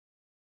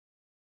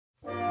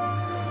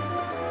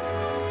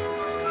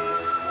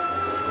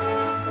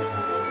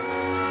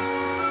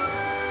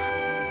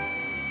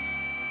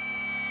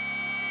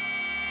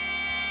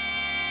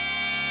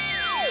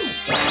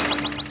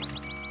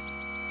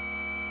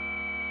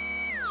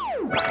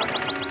What's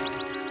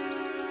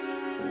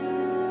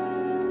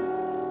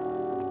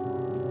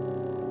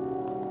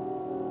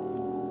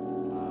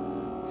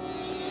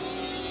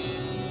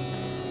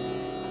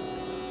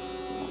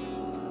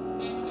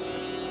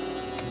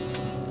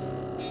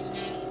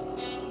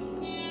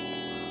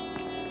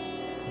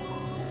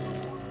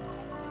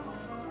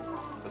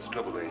the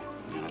trouble, Lee?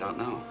 I don't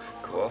know.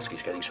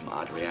 Kowalski's getting some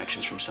odd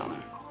reactions from sonar.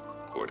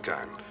 What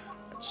kind?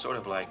 It's sort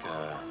of like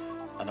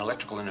an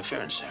electrical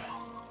interference, sir.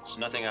 It's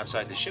nothing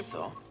outside the ship,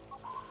 though.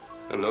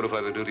 I'll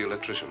notify the duty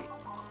electrician.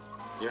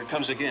 Here it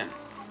comes again.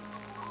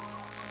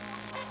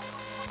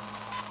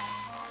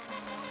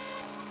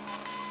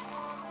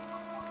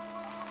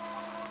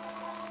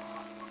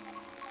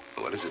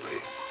 What is it,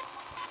 Lee?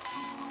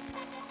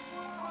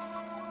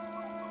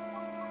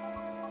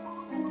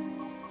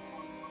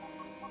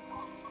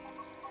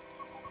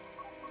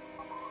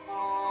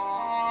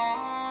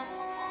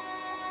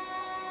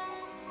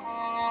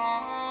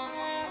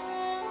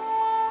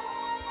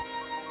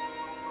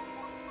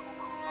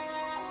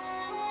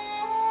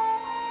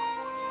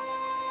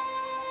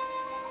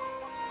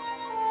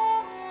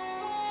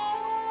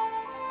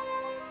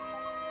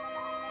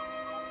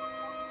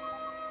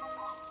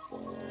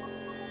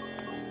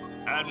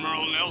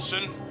 Admiral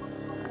Nelson?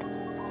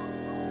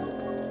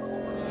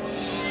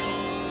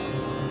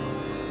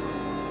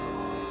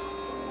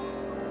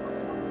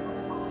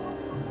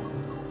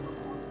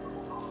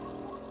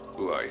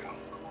 Who are you?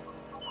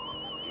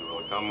 You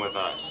will come with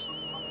us.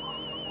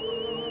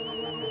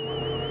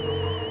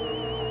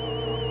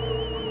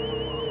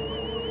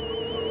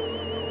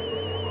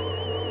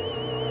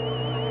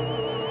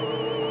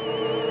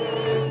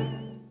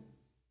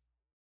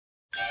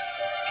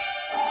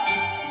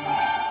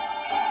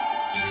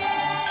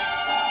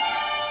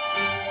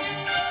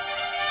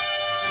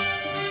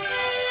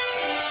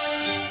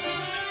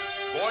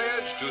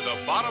 Voyage to the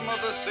Bottom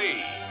of the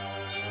Sea,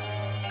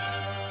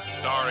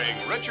 starring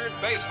Richard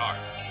Basehart,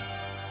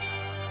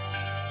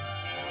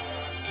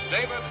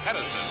 David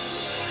Hedison,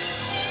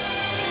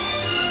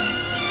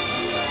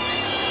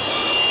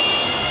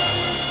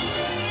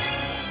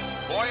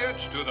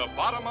 Voyage to the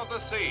Bottom of the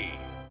Sea.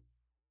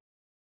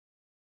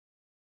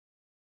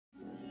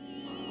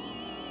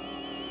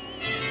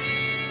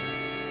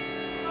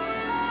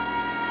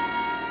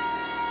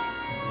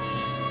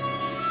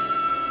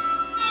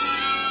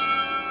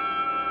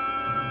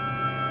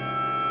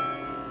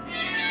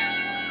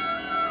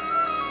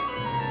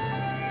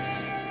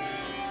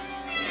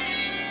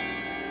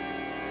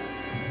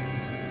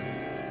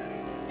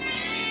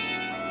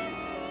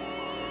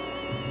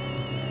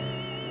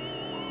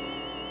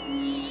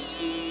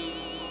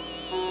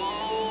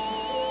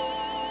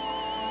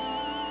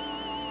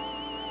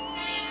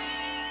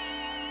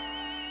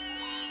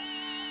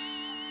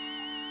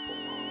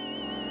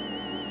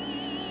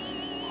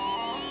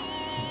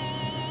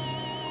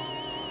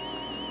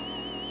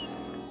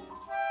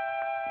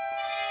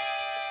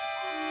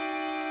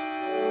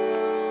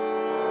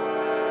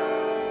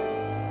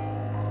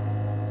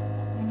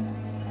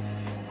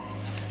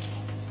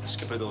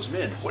 Skipper, those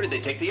men, where did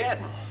they take the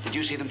Admiral? Did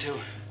you see them too?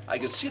 I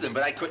could see them,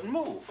 but I couldn't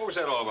move. What was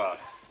that all about?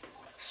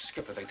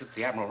 Skipper, they took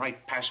the Admiral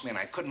right past me, and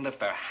I couldn't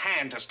lift a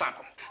hand to stop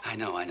them. I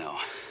know.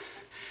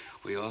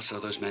 We all saw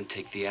those men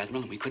take the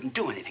Admiral, and we couldn't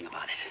do anything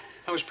about it.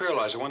 I was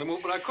paralyzed. I wanted to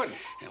move, but I couldn't.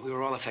 Yeah, we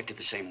were all affected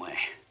the same way,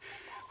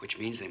 which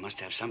means they must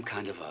have some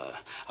kind of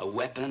a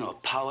weapon or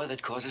power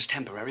that causes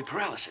temporary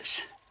paralysis.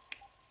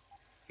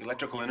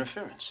 Electrical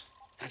interference.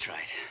 That's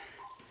right.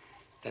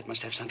 That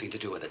must have something to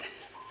do with it.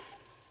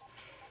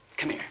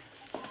 Come here.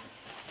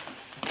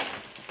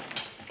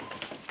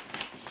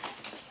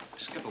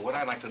 Skipper, what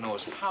I'd like to know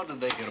is how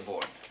did they get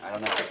aboard? I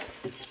don't know.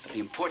 But the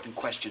important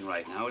question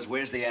right now is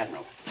where's the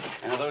Admiral?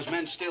 And are those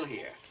men still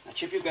here? Now,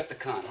 Chief, you've got the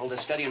con. Hold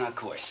us steady on our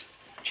course.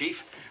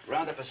 Chief,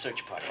 round up a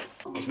search party.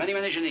 As many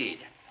men as you need.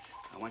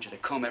 I want you to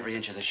comb every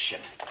inch of this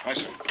ship. Aye,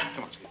 sir.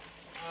 Come on, Skipper.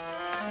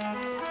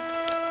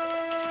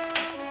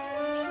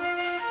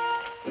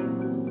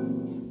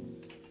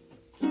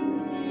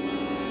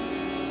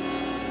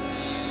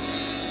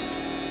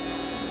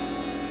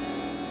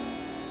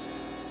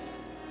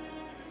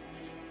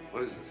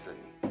 What is this thing?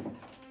 What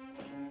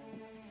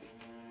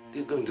are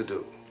you going to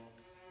do?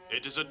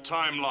 It is a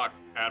time lock,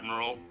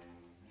 Admiral.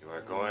 You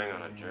are going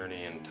on a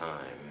journey in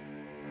time.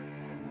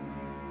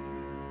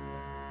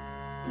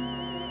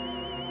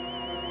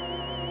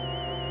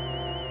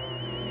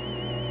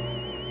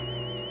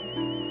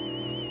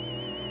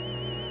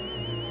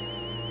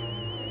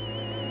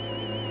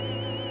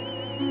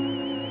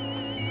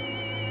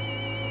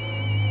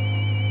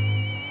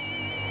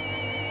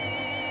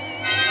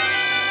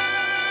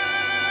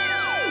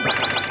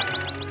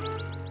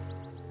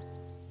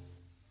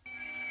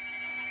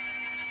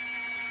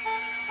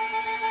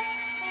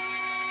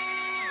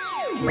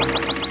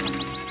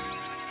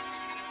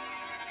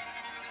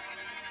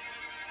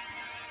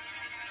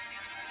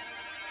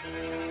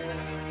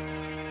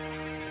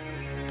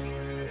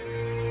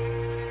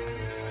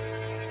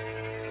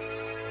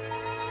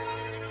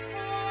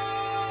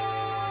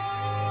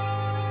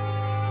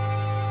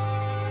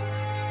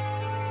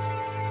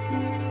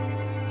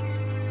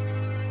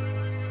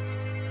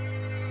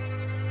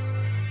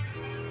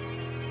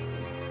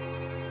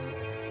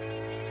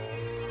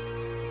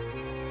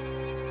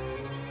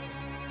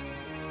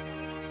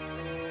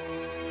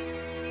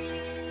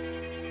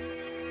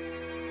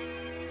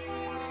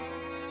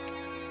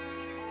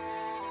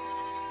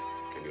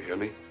 Can you hear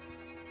me?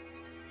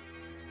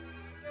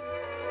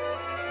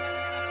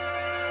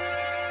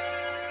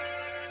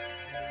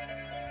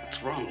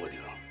 What's wrong with you?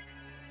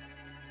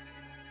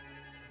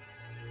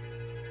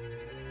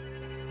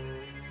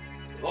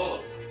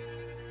 Oh.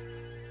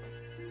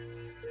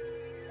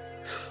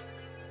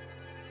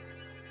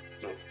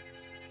 No,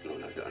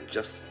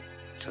 just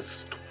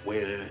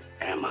where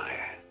am I?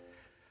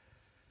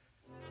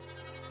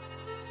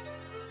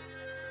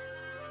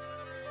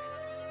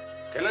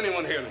 Can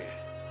anyone hear me?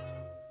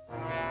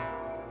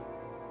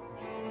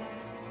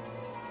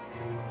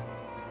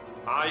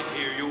 I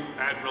hear you,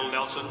 Admiral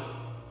Nelson.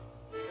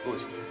 Who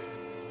is it?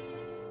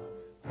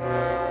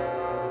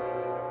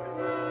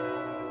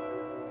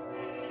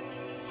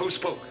 Who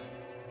spoke?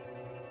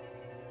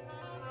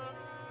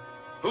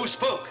 Who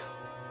spoke?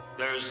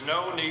 There's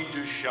no need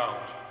to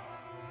shout.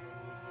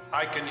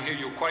 I can hear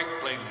you quite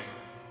plainly.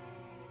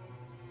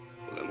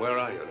 Well, then where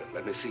are you?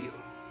 Let me see you.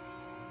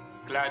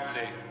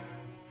 Gladly.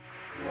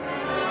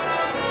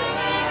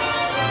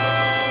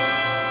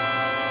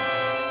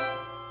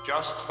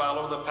 Just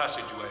follow the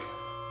passageway.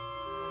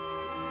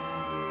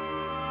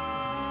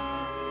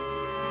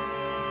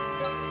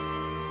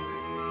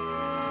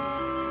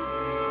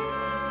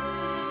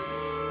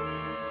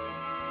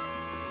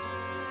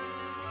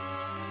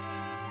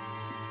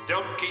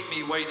 Don't keep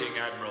me waiting,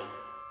 Admiral.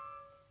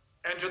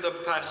 Enter the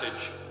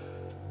passage.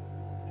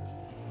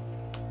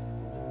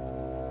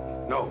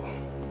 No.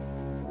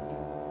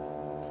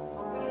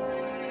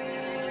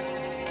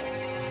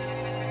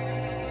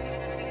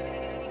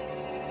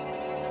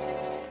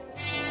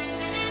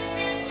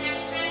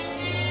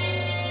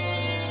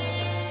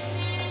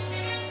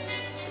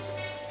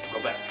 Go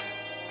back.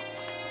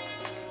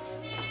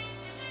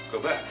 Go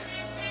back.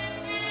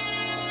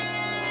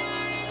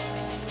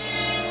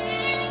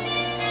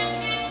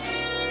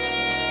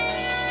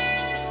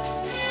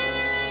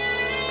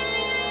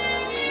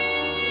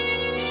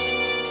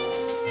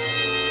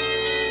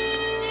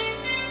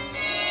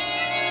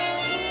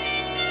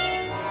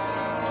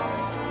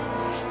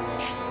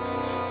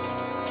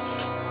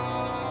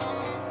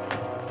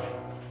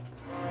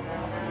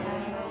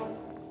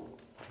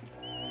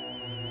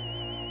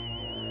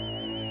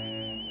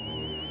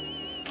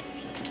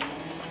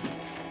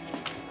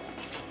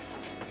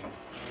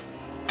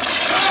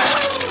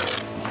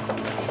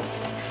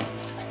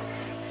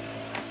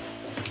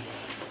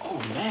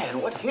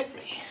 What hit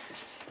me?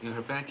 You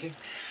hurt back here?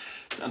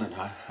 No,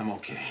 I'm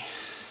okay.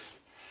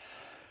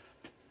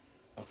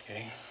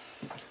 Okay.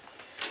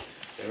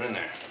 They're in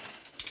there.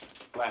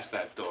 Blast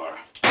that door.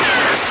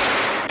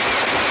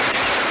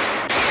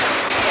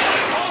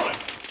 Hold it!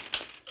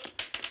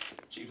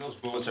 Chief, those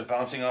bullets are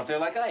bouncing off there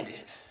like I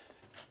did.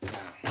 Yeah.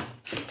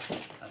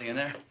 Nothing in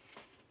there?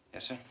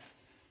 Yes, sir?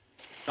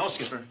 No,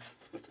 Skipper.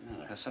 What's the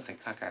matter? There's something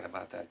cockeyed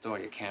about that door.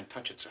 You can't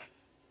touch it, sir.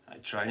 I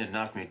tried and it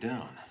knocked me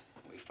down.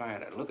 We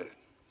fired it. Look at it.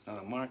 There's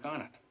not a mark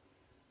on it.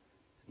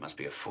 It must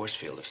be a force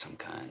field of some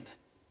kind.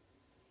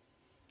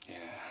 Yeah.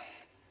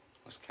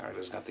 Those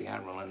characters got the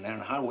Admiral in there,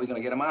 and how are we going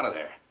to get him out of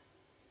there?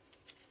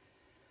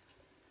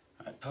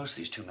 All right, post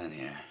these two men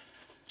here.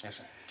 Yes,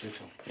 sir. You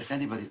too. If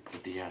anybody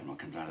but the Admiral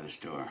comes out of this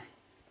door,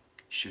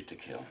 shoot to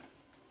kill.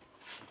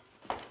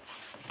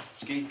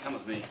 Ski, come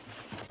with me.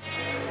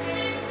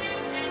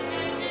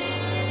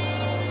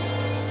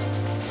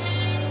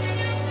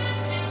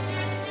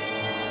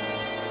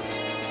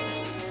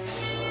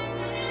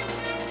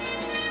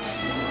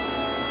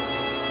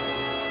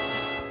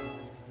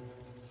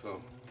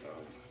 So,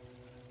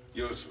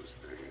 yours was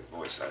the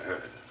voice I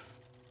heard.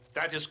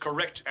 That is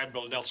correct,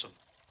 Admiral Nelson.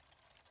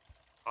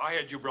 I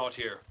had you brought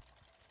here.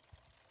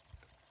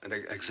 And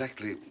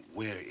exactly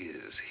where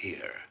is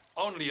here?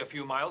 Only a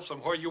few miles from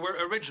where you were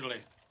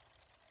originally.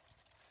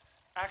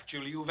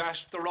 Actually, you've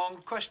asked the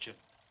wrong question.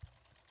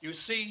 You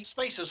see,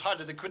 space is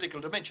hardly the critical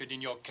dimension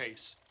in your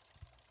case.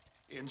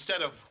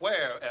 Instead of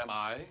where am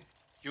I,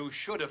 you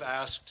should have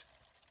asked,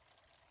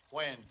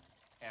 when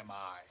am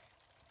I?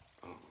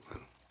 Oh,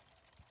 well.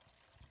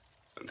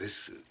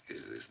 This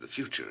is the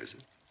future, is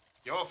it?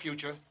 Your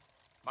future,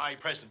 my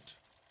present.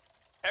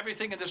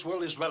 Everything in this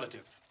world is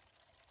relative.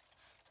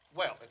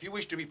 Well, if you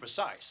wish to be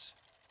precise,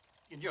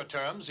 in your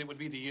terms, it would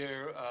be the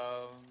year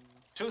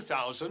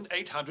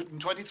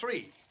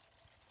 2823.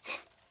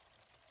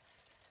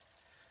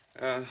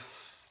 And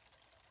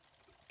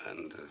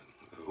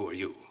who are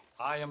you?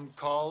 I am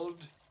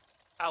called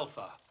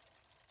Alpha.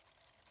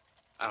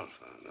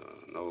 Alpha.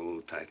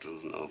 No title,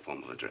 no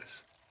formal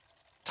address.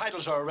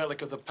 Titles are a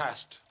relic of the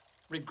past,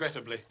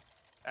 regrettably.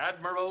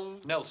 Admiral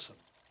Nelson.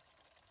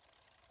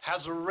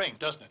 Has a ring,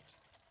 doesn't it?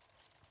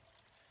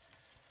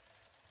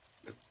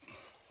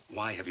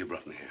 Why have you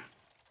brought me here?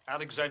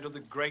 Alexander the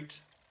Great,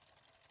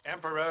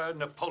 Emperor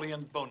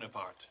Napoleon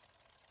Bonaparte,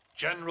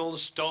 General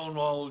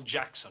Stonewall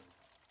Jackson.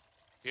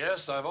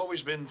 Yes, I've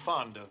always been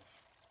fond of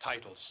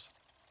titles,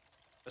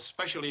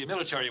 especially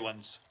military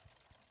ones.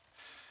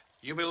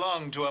 You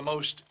belong to a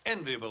most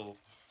enviable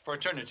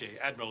fraternity,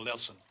 Admiral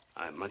Nelson.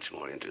 I'm much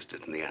more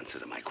interested in the answer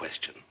to my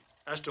question.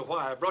 As to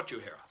why I brought you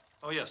here.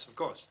 Oh, yes, of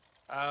course.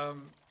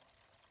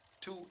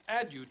 To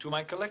add you to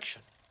my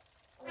collection.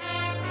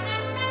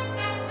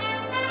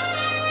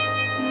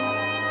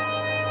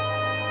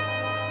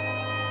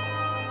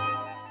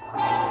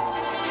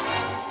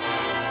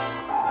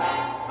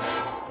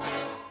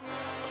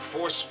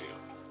 force field.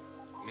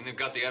 I mean, they've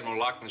got the Admiral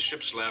locked in the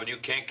ship's slab and you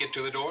can't get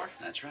to the door?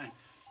 That's right.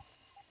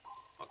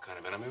 What kind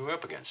of enemy we're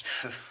up against?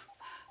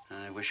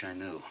 I wish I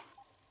knew.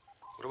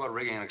 What about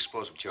rigging an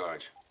explosive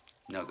charge?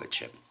 No good,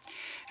 Chip.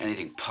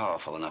 Anything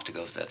powerful enough to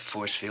go through that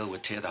force field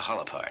would tear the hull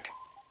apart.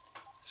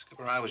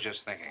 Skipper, I was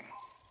just thinking.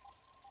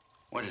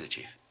 What is it,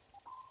 Chief?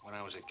 When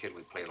I was a kid,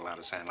 we played a lot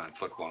of sandline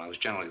football. I was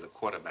generally the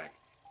quarterback.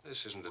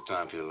 This isn't the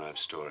time for your life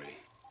story.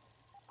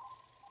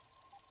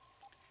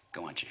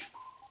 Go on, Chief.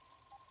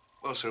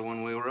 Well, sir,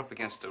 when we were up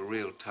against a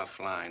real tough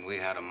line, we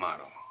had a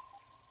motto.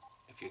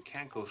 If you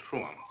can't go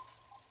through them,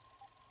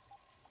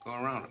 go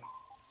around them.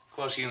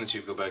 Cross units,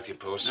 you go back to your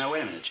posts. Now,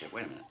 wait a minute, Chip.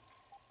 Wait a minute.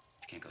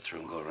 If you can't go through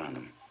and go around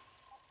them.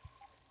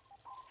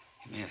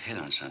 You may have hit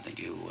on something.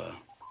 Do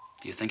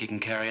you think you can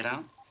carry it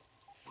out?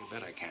 You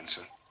bet I can,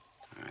 sir.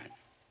 All right.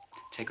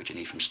 Take what you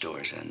need from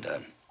stores and,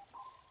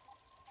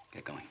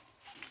 get going.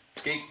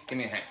 Skeet, give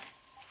me a hand.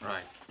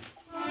 Right.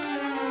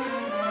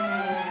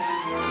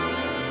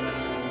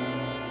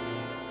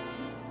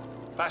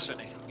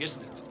 Fascinating,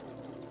 isn't it?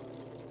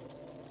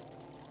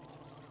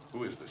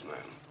 Who is this man?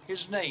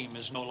 His name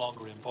is no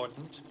longer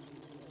important,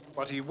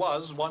 but he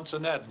was once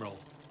an admiral.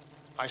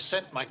 I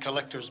sent my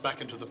collectors back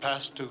into the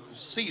past to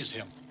seize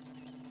him.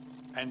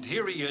 And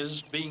here he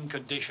is, being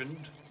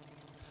conditioned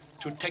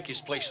to take his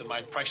place in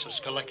my priceless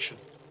collection.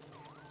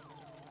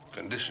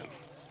 Condition.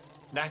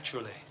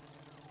 Naturally.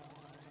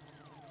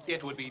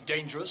 It would be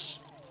dangerous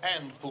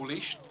and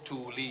foolish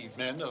to leave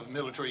men of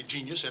military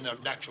genius in their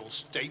natural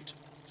state.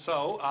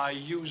 So I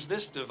use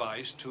this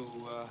device to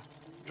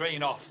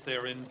drain off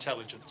their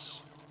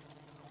intelligence.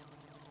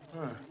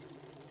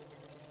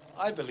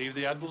 I believe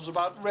the Admiral's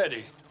about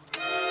ready.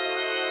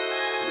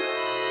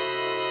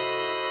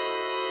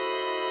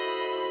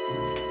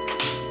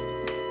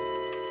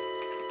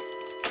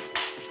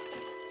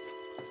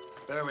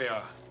 There we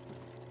are.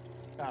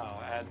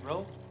 Now,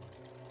 Admiral,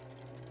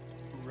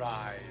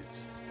 rise.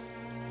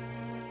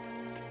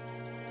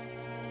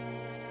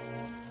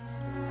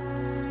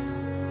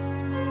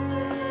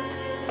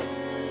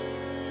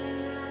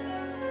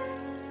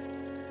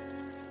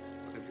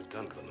 What have you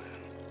done to the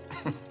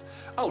man?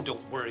 Oh,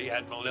 don't worry,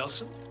 Admiral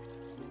Nelson.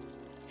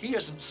 He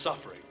isn't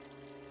suffering.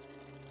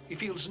 He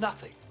feels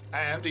nothing.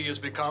 And he has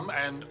become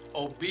an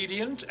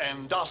obedient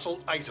and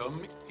docile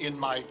item in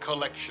my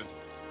collection.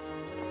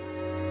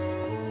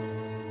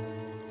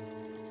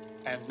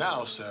 And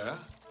now, sir,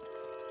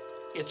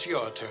 it's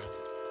your turn.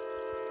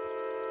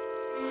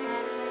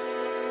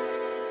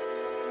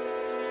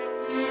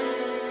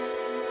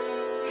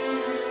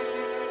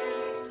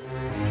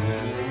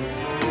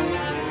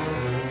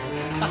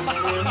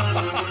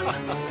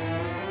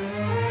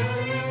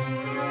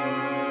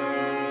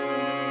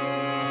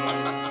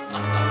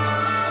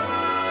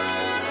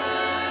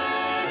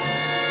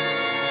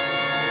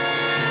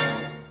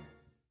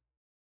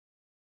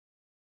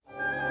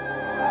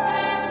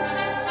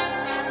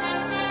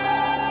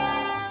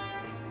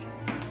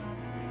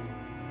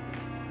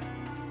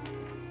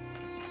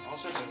 All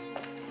set, sir.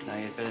 Now,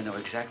 you'd better know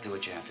exactly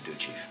what you have to do,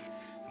 Chief.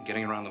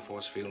 Getting around the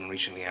force field and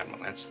reaching the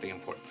Admiral, that's the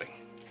important thing.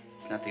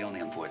 It's not the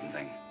only important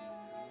thing.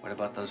 What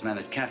about those men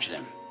that captured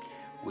him?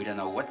 We don't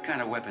know what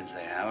kind of weapons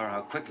they have or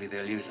how quickly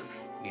they'll use them.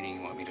 Meaning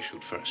you want me to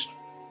shoot first?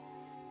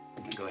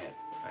 Go ahead.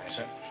 Yes,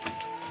 sir.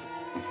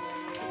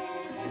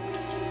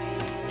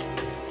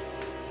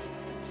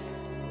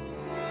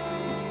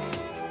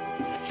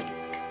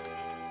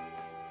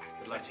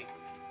 Good luck, Chief.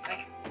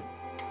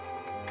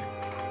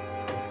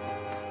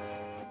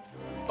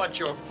 But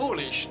you're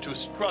foolish to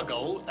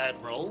struggle,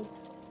 Admiral.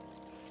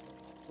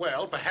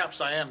 Well,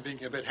 perhaps I am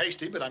being a bit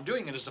hasty, but I'm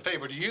doing it as a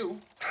favor to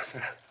you.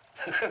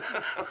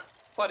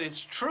 But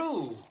it's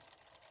true.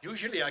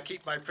 Usually I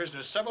keep my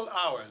prisoners several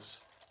hours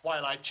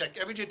while I check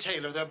every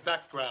detail of their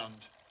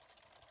background.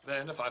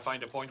 Then, if I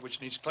find a point which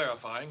needs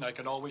clarifying, I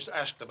can always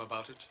ask them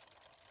about it.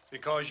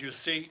 Because, you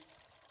see,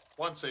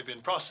 once they've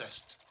been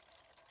processed,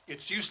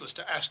 it's useless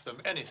to ask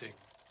them anything.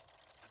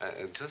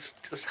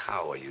 Just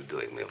how are you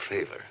doing me a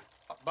favor?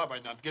 By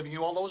not giving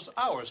you all those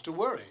hours to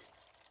worry.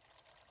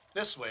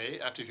 This way,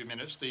 after a few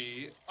minutes,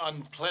 the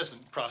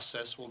unpleasant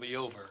process will be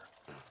over.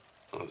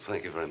 Oh,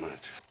 thank you very much.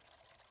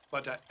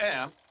 But I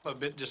am a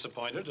bit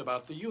disappointed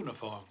about the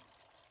uniform.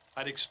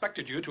 I'd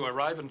expected you to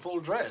arrive in full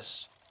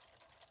dress.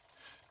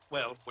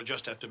 Well, we'll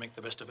just have to make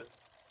the best of it.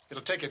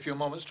 It'll take a few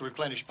moments to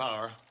replenish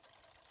power.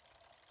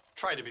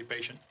 Try to be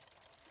patient.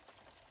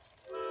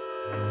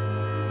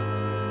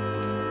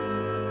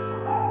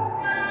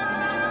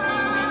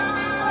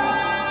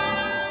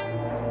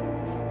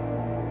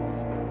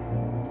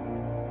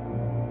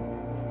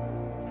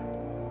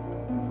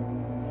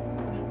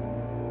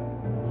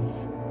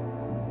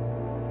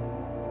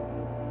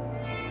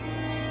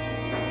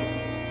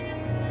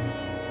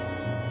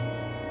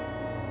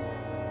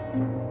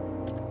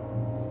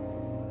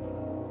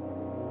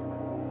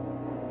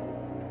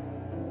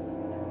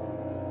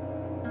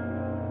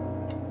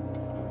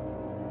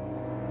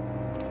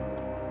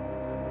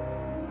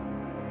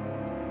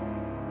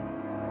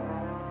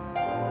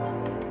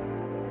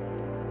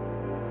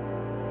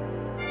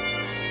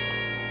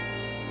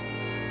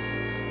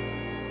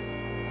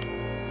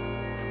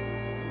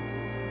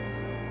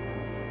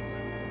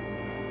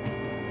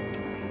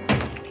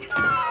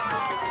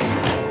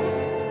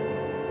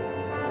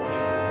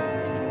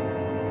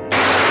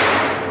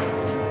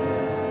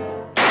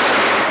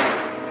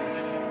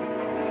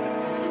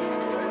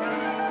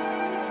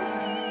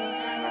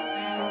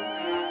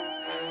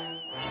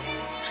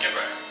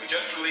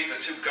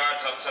 two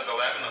guards outside the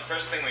lab, and the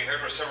first thing we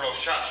heard were several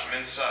shots from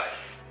inside.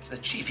 The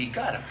chief, he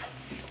got him.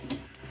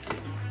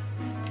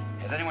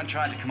 Has anyone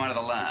tried to come out of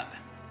the lab?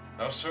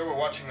 No, sir. We're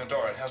watching the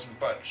door. It hasn't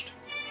budged.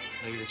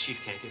 Maybe the chief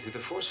can't get through the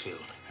force field.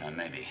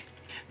 Maybe.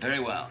 Very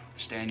well.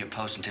 Stay on your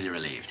post until you're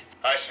relieved.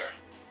 Aye, sir.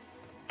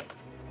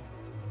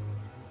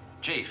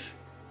 Chief,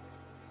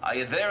 are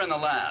you there in the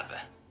lab?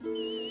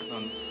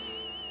 Don't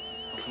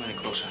come any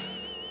closer.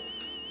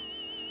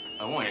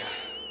 I warn you.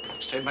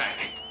 Stay back.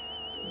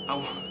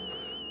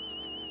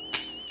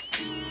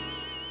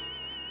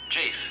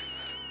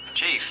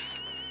 Chief,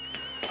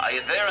 are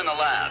you there in the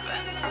lab?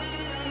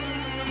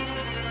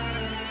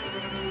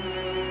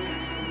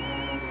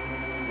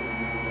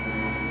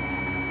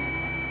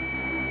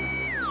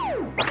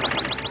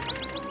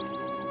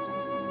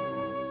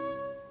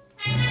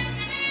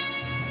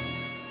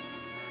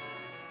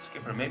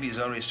 Skipper, maybe he's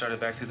already started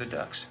back through the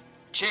ducts.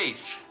 Chief,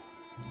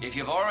 if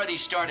you've already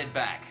started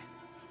back,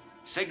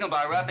 signal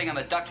by rapping on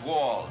the duct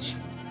walls.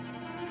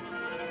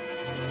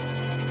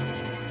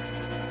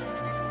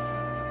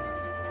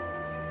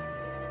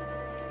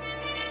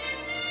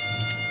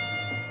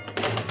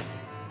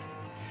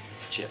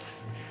 Chip,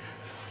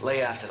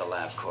 lay after the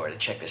lab cord and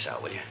check this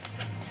out, will you?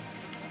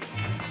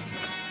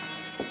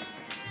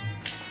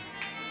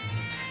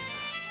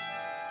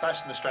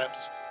 Fasten the straps.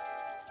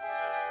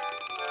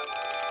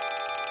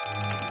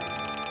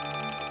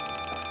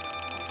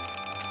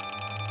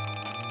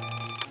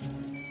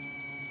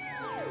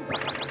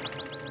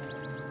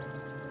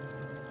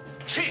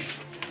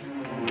 Chief!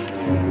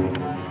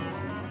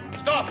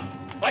 Stop!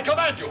 I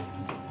command you!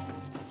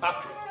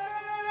 After him.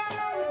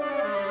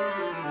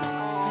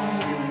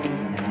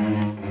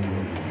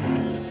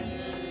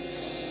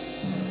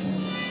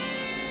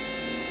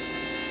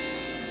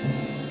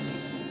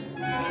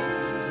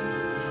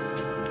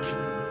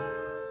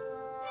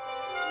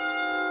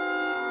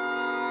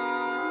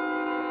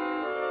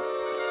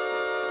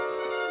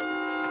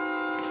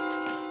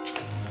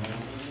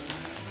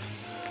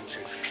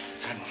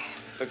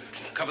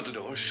 Cover the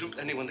door. Shoot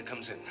anyone that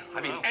comes in.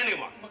 I mean,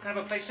 anyone. What kind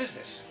of a place is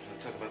this?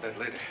 We'll talk about that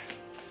later.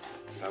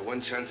 It's our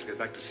one chance to get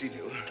back to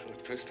Seaview.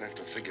 But first, I have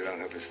to figure out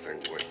how this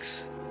thing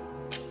works.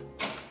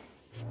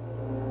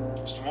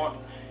 Mr.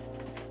 Morton,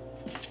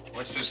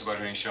 What's this about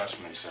hearing shots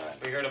from inside?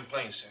 we heard him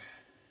playing, sir.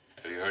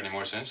 Have you heard any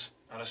more since?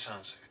 Not a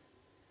sound, sir.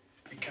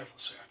 Be careful,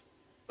 sir.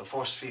 The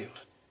force field.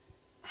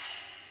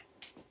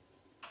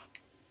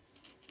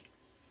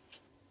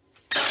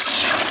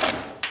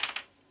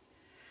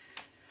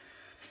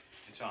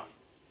 It's on.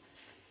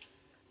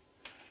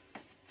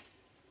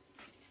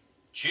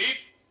 Chief?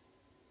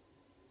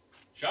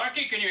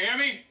 Sharky, can you hear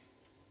me?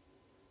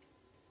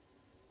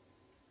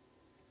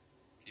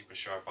 Keep a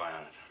sharp eye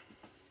on it.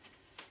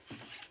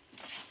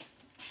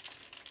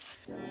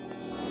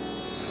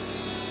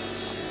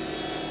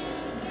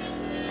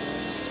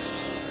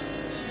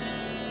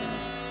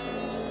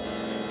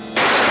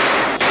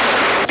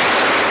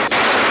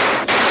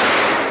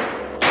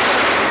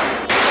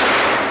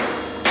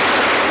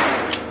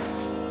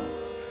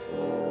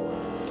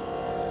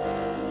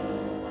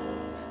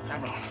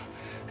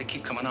 They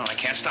keep coming on. I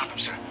can't stop them,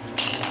 sir.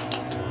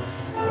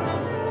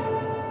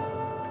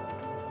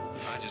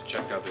 I just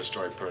checked out their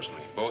story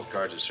personally. Both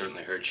guards have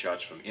certainly heard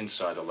shots from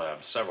inside the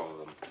lab, several of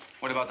them.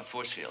 What about the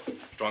force field?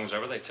 Strong as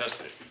ever, they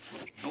tested it.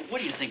 Well, where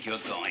do you think you're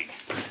going?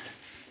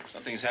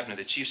 Something's happened to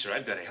the chief, sir.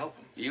 I've got to help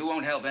him. You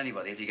won't help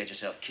anybody if you get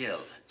yourself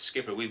killed.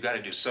 Skipper, we've got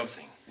to do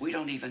something. We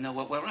don't even know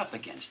what we're up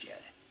against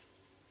yet.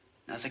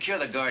 Now, secure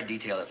the guard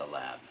detail at the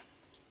lab.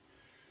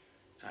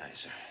 Aye,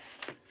 sir.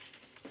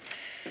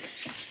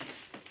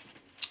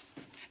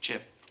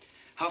 Chip,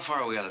 how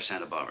far are we out of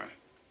Santa Barbara?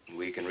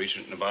 We can reach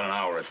it in about an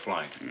hour at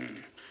flight.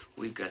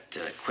 We've got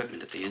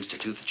equipment at the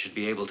Institute that should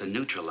be able to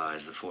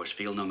neutralize the force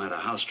field no matter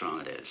how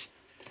strong it is.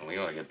 Well, we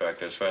ought to get back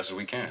there as fast as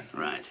we can.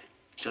 Right.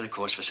 Set a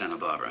course for Santa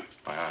Barbara.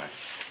 Aye,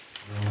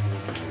 aye.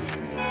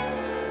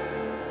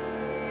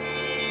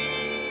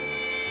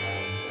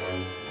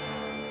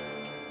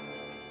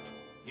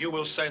 You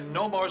will send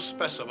no more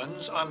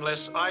specimens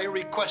unless I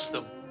request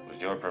them. With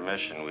your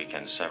permission, we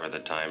can sever the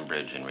time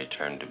bridge and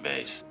return to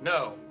base.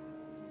 No.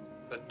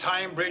 The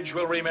time bridge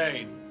will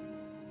remain.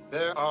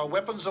 There are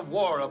weapons of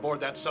war aboard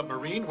that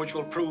submarine which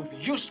will prove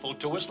useful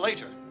to us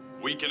later.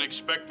 We can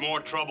expect more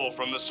trouble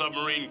from the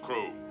submarine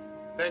crew.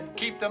 Then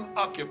keep them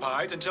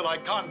occupied until I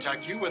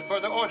contact you with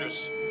further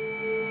orders.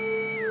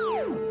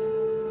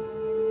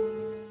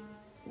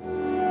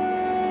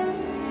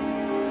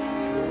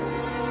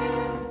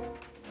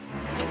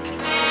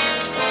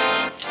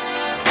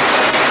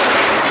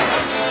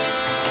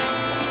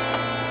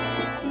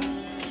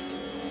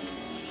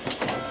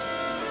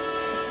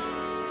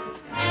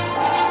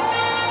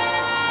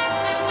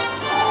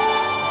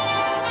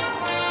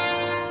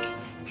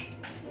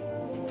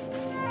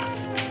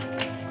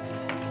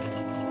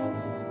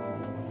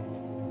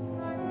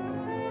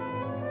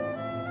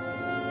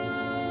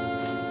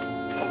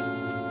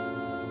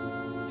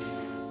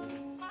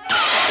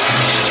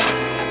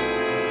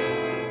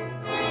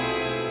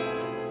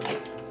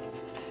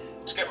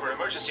 Skipper,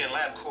 emergency in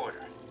lab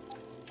quarter.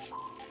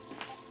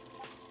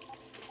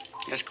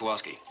 Yes,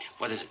 Kowalski.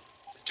 What is it?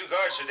 The two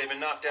guards said they've been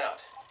knocked out.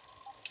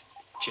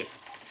 Chip,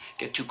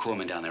 get 2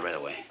 corpsmen down there right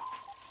away.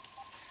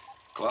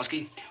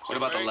 Kowalski, what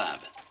about the lab?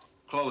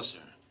 Closer.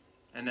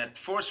 And that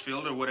force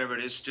field or whatever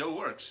it is still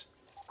works.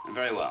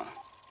 Very well.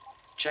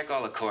 Check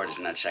all the corridors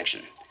in that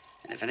section.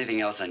 And if anything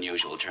else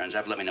unusual turns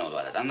up, let me know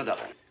about it. On the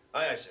double.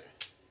 Aye, aye, sir.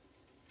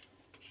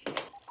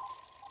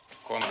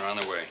 Corpsmen are on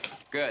their way.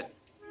 Good.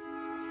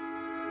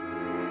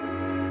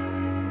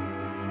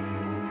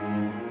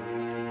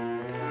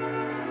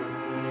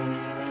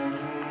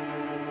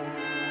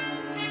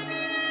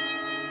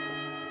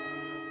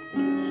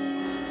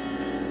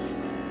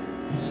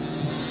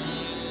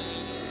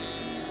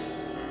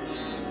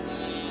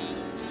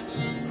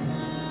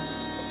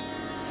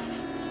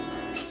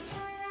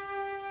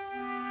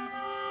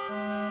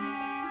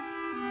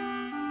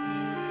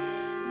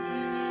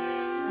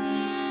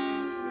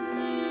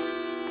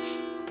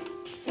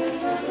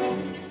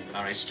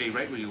 All right, stay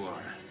right where you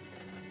are.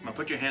 Now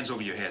put your hands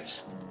over your heads.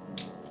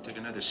 Take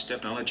another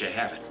step and I'll let you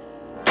have it.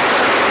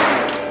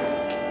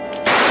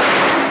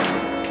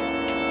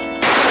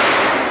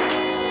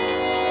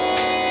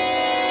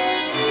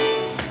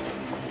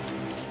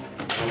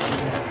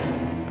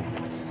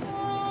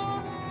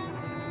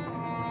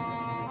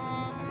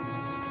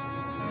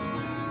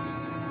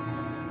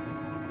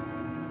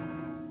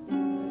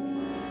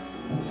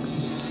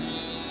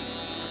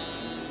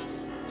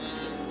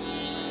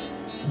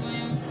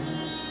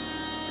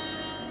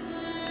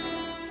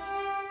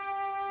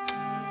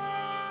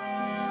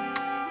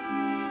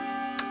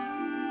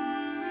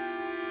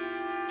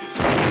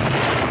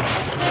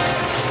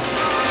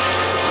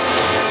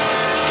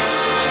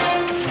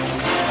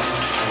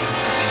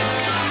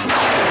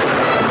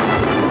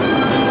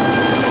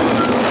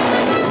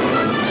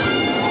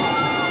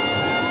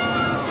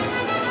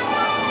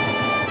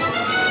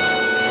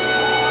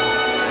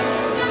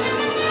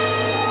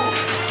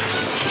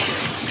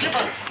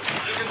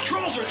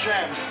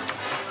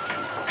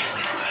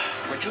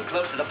 We're too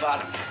close to the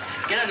bottom.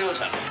 Get our nose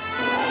up.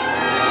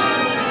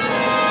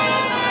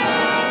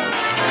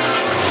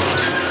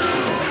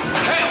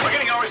 Hey, we're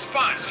getting a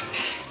response.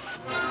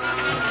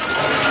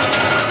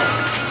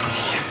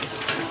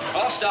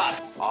 All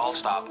stop. All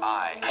stop,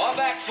 aye. All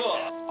back full.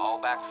 All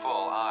back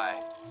full,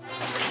 aye.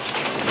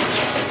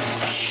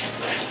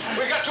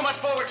 We got too much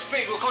forward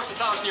speed. We'll coast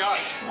 1,000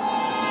 yards.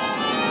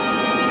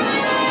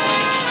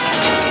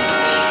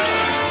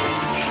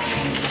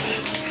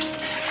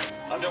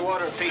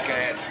 Underwater peak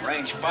ahead.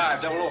 Range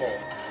 500.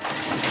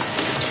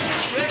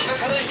 Rig for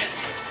collision.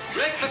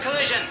 Rig for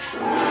collision.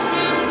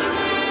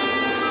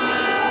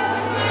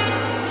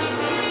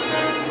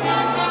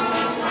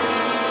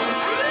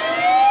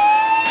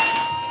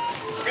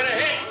 We're gonna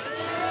hit.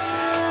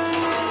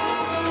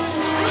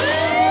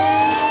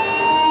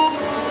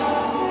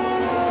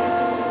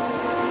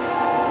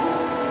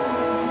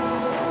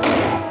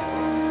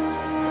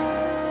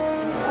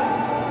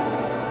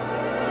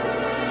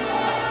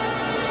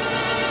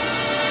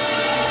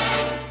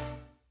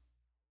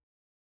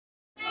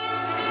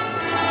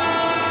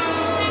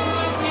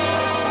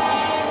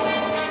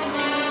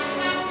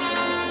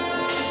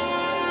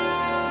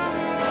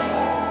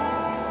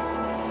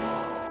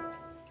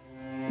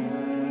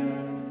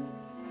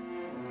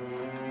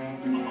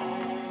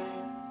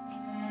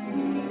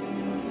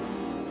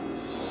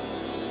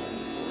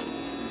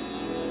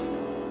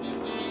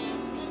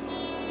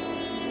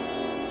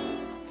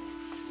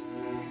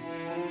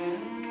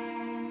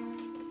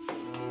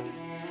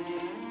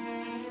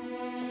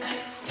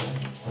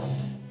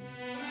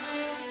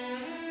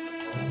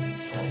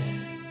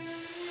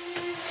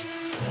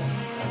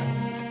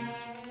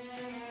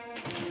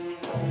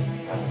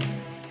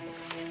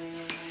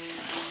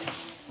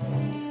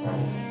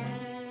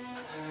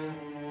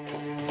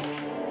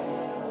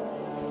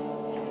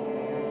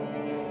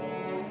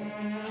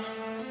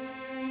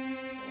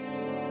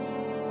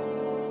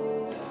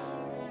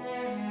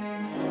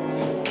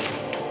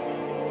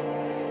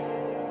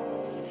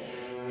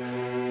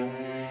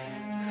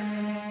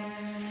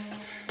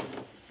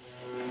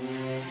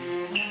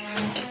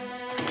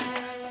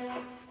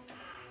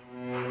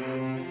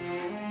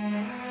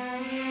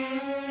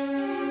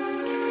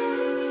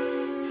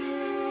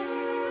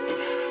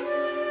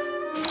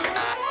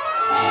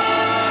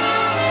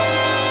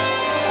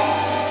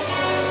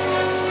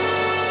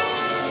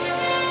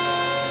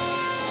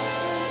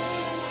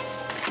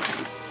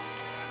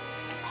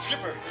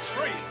 Skipper, it's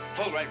free.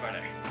 Full right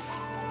rudder.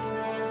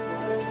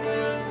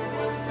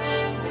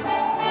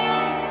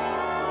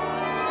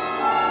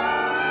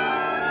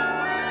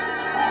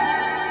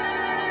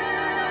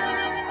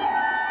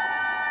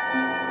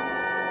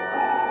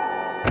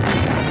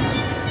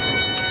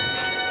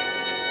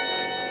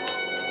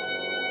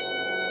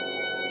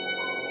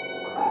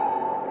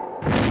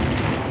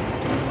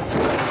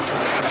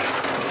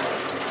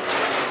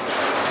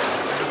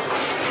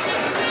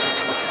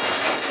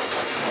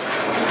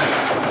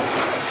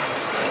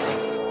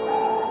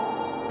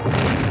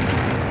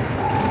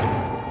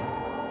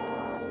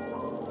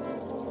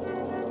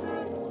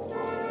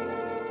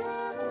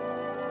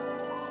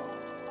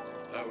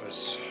 That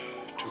was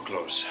too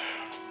close.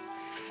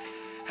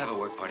 Have a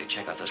work party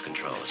check out those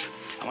controls.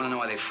 I want to know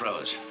why they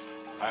froze.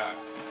 Aye, aye.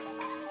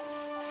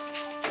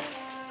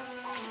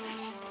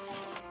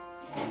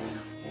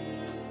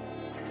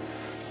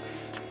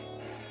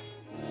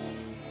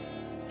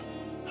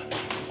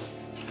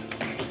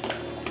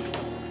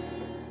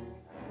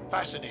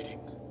 Fascinating.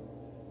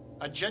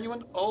 A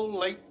genuine old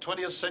late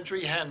 20th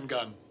century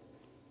handgun.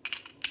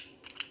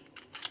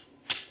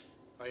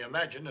 I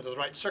imagine, under the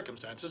right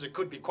circumstances, it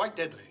could be quite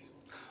deadly.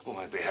 Oh,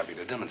 I'd be happy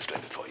to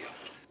demonstrate it for you.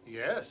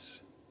 Yes,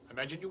 I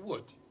imagine you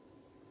would.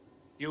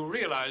 You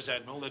realize,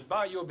 Admiral, that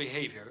by your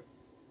behavior,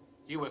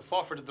 you have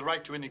forfeited the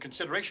right to any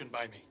consideration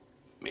by me.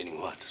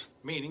 Meaning what?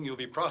 Meaning you'll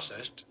be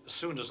processed as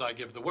soon as I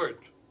give the word.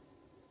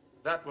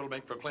 That will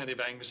make for plenty of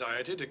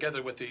anxiety,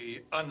 together with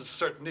the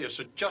uncertainty as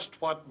to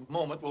just what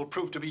moment will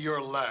prove to be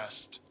your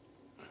last.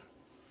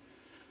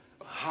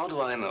 How do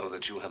I know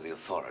that you have the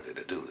authority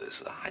to do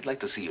this? I'd like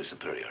to see your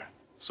superior.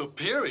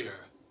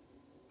 Superior?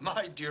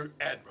 My dear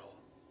Admiral,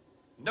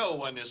 no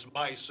one is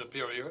my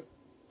superior.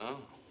 Oh,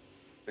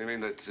 you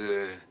mean that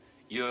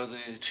you're the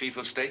chief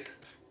of state?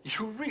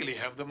 You really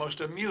have the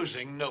most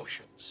amusing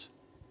notions.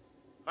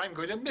 I'm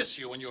going to miss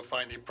you when you're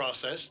finally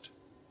processed.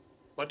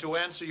 But to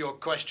answer your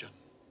question,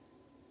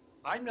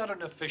 I'm not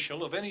an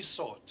official of any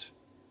sort.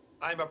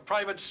 I'm a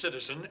private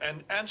citizen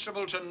and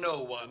answerable to no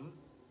one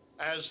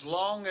as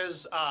long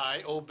as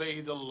I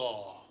obey the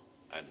law.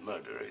 And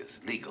murder is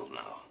legal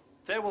now.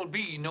 There will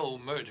be no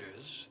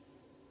murders.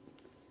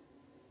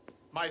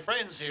 My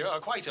friends here are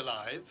quite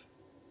alive,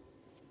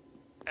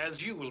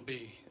 as you will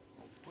be.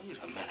 Wait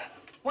a minute.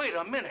 Wait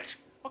a minute.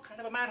 What kind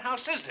of a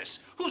madhouse is this?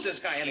 Who's this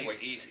guy anyway?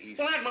 Easy.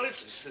 Well, Admiral,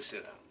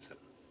 sit down. Sit down.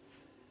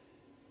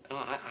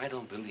 No, I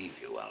don't believe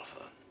you,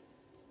 Alpha.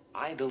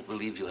 I don't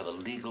believe you have a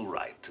legal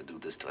right to do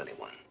this to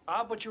anyone.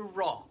 Ah, but you're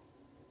wrong.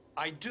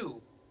 I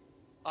do.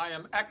 I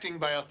am acting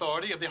by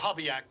authority of the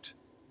Hobby Act.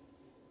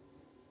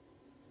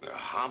 The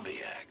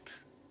Hobby Act?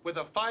 With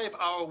a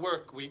 5-hour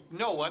work week,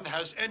 no one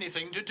has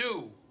anything to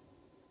do.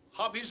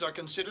 Hobbies are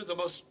considered the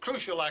most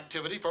crucial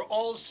activity for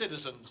all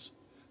citizens.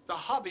 The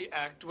Hobby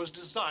Act was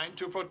designed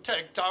to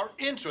protect our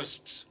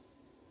interests.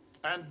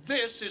 And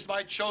this is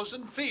my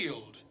chosen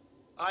field.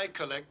 I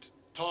collect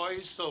toy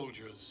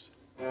soldiers.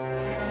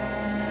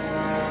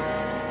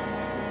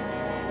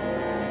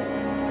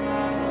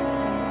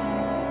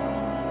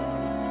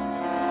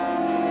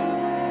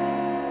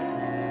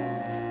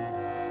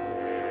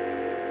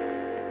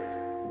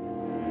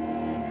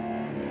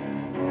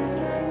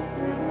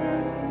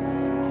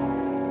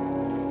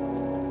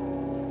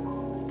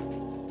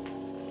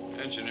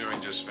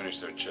 Engineering just finished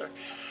their check.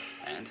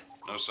 And?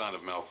 No sign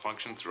of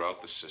malfunction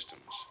throughout the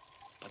systems.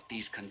 But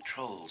these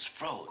controls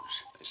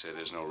froze. They say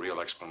there's no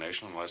real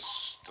explanation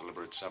unless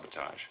deliberate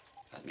sabotage.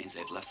 That means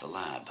they've left the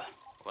lab.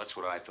 Well, that's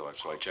what I thought,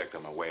 so I checked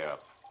on my way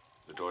up.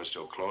 The door's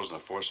still closed and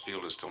the force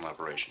field is still in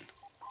operation.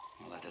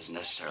 Well, that doesn't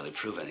necessarily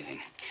prove anything.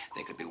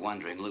 They could be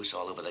wandering loose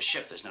all over the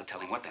ship. There's no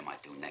telling what they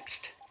might do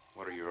next.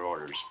 What are your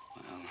orders?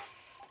 Well,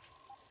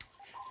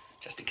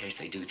 just in case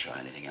they do try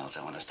anything else,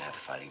 I want us to have a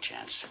fighting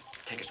chance.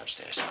 Take us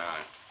upstairs. All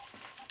right.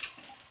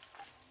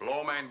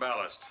 Blow main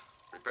ballast.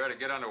 Prepare to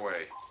get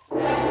underway.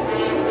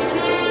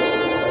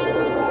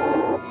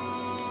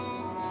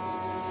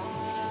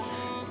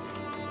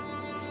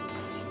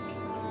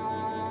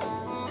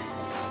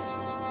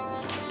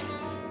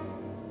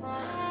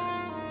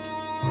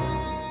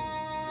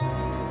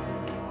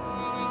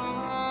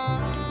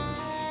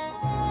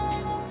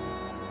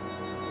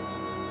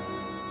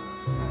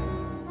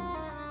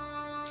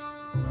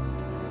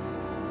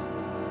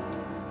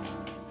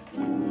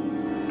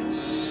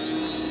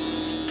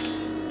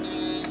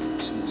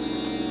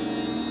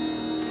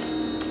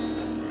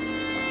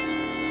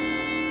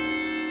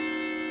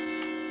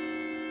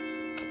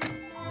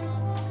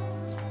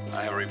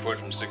 I have a report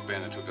from sick bay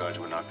and the 2 guards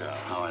were knocked out.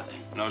 How are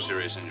they? No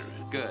serious injury.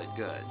 Good,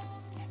 good.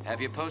 Have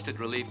you posted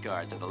relief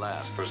guards at the lab?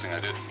 That's the first thing I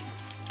did.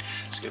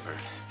 Skipper,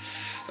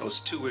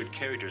 those 2 weird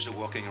characters are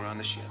walking around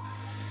the ship.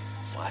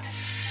 What?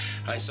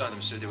 I saw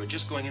them, sir. They were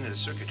just going into the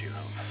circuitry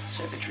room.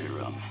 Circuitry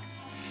room.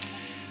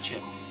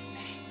 Chip,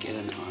 get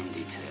an armed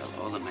detail.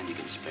 All the men you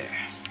can spare.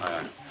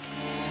 Aye.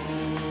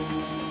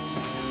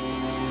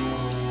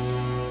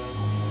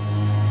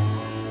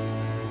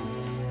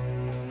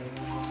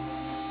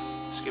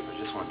 Skipper,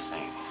 just one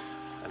thing.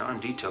 An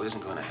armed detail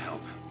isn't going to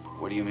help.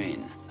 What do you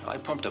mean? I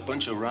pumped a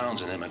bunch of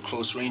rounds in them at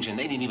close range, and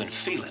they didn't even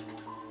feel it.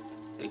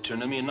 They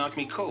turned on me and knocked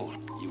me cold.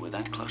 You were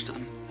that close to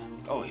them?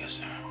 Oh, yes,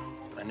 sir.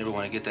 But I never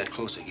want to get that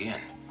close again.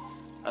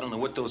 I don't know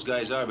what those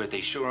guys are, but they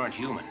sure aren't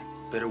human.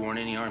 Better warn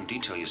any armed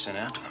detail you send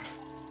after them.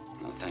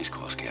 No, thanks,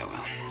 Kowalski. I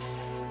will.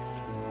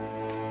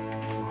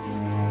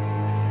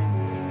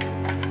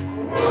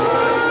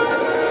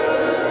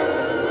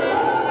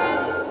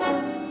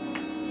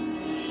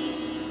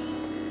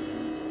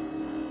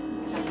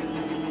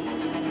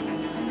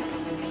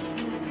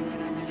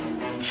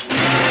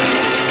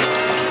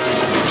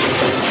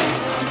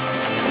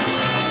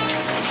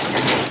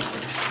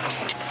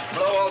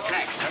 Blow all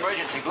tanks.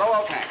 Emergency. Blow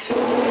all tanks.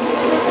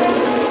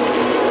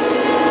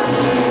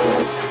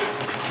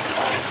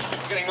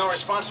 Getting no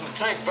response from the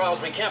tank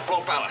valves. We can't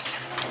blow ballast.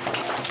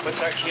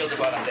 What's our keel to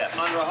bottom depth?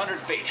 Under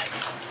 100 feet.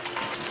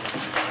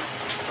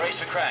 Brace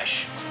for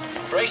crash.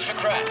 Brace for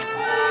crash.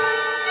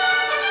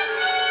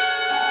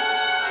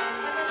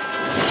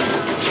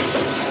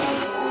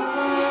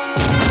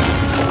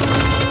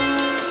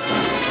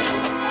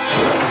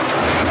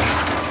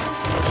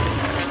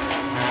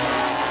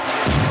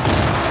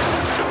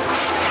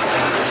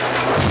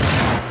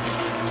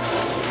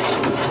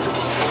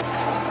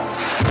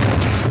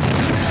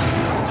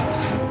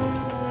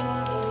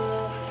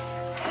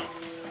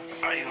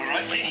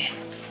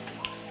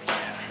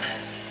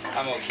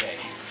 I'm okay.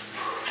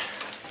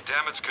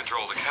 Damage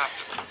control to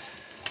captain.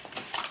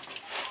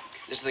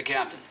 This is the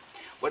captain.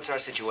 What's our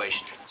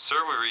situation? Sir,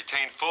 we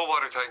retain full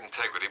watertight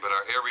integrity, but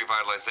our air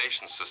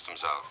revitalization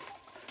system's out.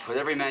 Put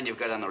every man you've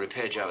got on the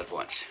repair job at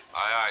once.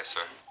 Aye, aye,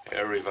 sir.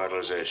 Air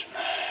revitalization.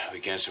 We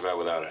can't survive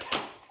without it.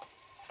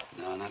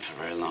 No, not for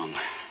very long.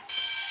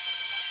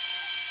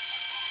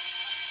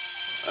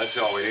 That's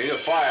all we need, a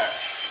fire.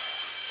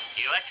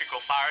 Electrical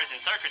fires in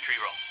circuitry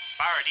room.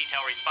 Fire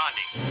detail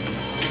responding.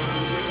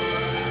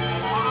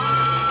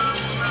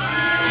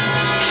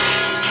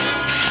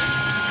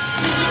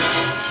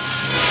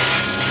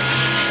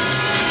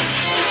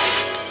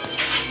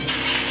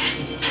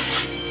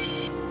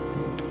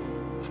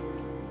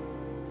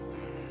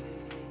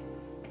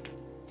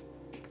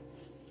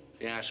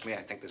 If you ask me,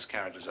 I think this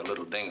character's a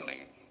little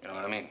dingling. You know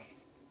what I mean?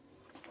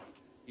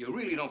 You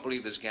really don't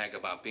believe this gag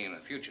about being in the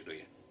future, do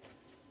you?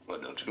 Well,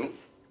 don't you?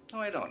 No,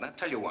 I don't. I'll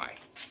tell you why.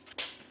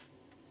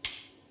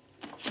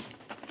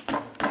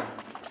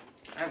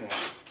 Admiral.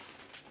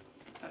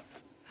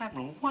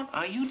 Admiral, what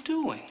are you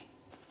doing?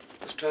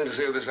 Just trying to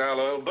see if this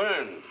alloy will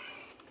burn.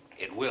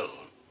 It will.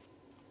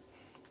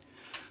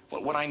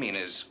 Well, what I mean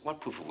is,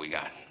 what proof have we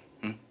got?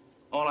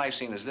 All I've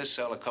seen is this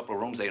cell, a couple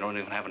of rooms. They don't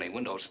even have any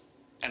windows.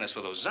 And as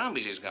for those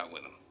zombies he's got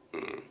with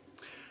him.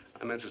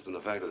 I'm interested in the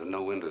fact that there are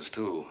no windows,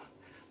 too.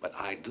 But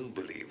I do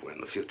believe we're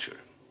in the future.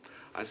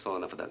 I saw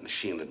enough of that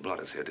machine that brought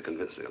us here to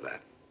convince me of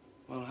that.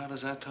 Well, how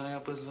does that tie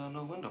up with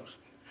no windows?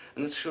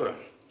 And it's sure.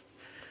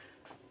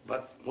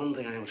 But one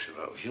thing I am sure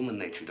of, human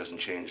nature doesn't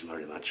change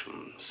very much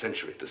from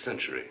century to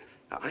century.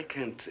 Now, I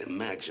can't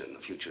imagine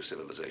a future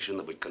civilization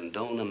that would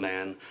condone a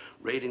man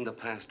raiding the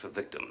past for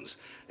victims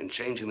and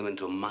changing them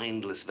into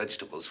mindless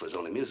vegetables for his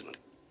own amusement.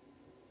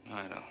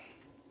 I know.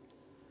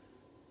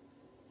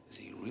 Is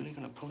he really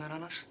going to pull that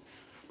on us?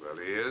 Well,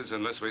 he is,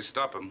 unless we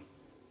stop him.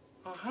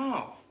 Well,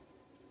 how?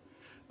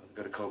 We've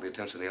got to call the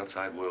attention of the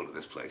outside world to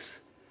this place.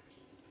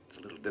 It's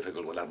a little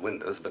difficult without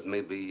windows, but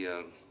maybe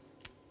a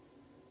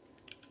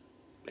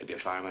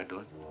fire might do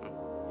it.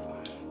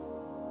 Fire?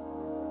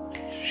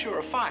 Sure,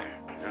 a fire.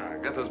 Yeah,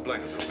 get those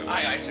blankets open.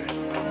 Aye, aye, sir.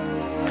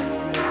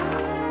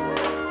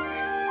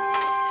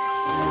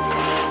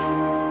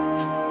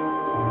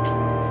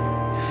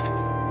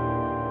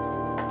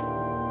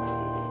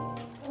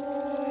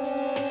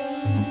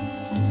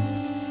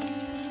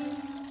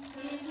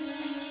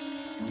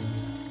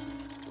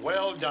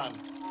 Well done.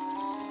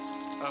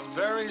 A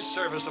very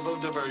serviceable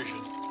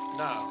diversion.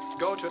 Now,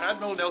 go to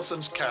Admiral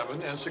Nelson's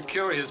cabin and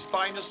secure his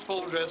finest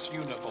full-dress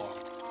uniform.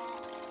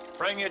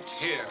 Bring it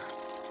here.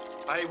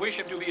 I wish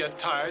him to be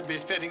attired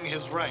befitting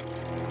his rank.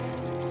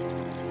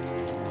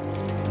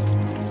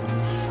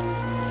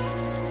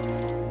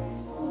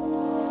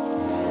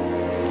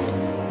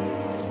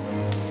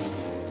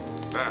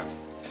 There.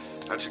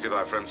 That should give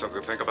our friends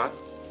something to think about.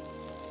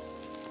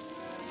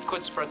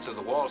 Could spread through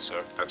the wall,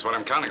 sir. That's what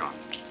I'm counting on.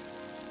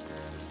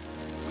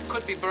 We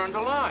could be burned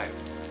alive.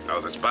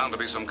 No, there's bound to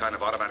be some kind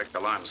of automatic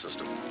alarm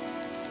system.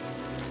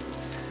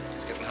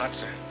 It's getting hot,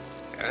 sir.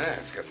 Yeah,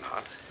 it's getting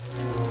hot.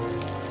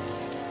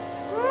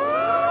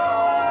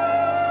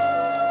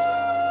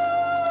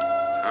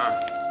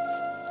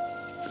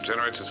 It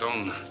generates its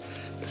own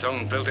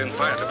built-in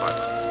fire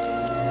department.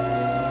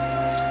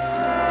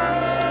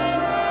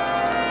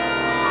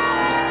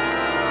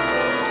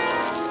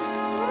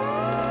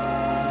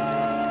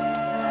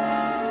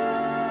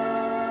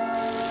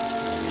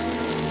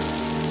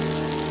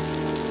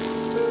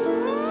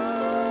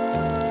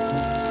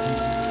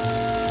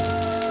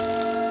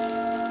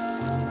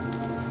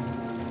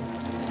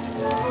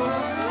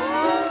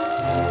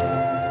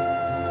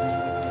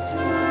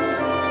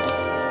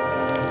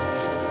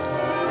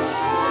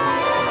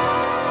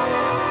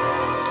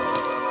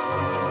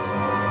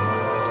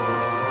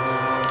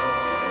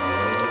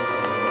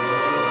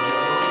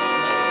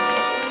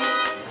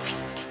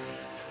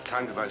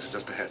 Time device is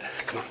just ahead.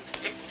 Come on.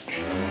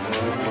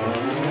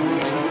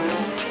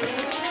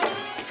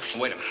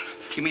 Wait a minute.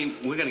 You mean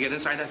we're going to get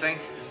inside that thing?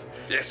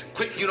 Yes.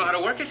 Quick, you know how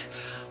to work it?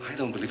 I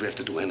don't believe we have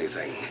to do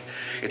anything.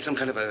 It's some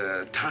kind of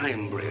a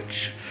time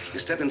bridge. You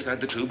step inside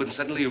the tube and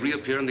suddenly you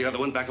reappear in the other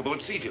one back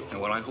aboard Seaview.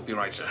 Well, I hope you're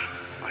right, sir.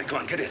 All right, come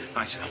on, get in.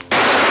 Aye, sir.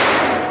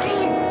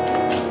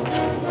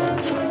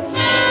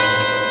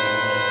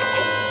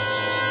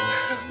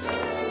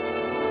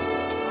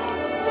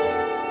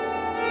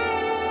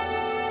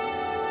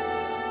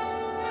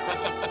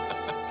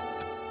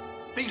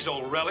 These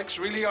old relics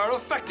really are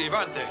effective,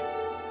 aren't they?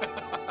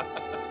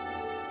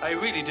 I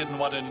really didn't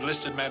want an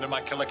enlisted man in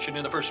my collection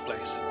in the first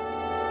place.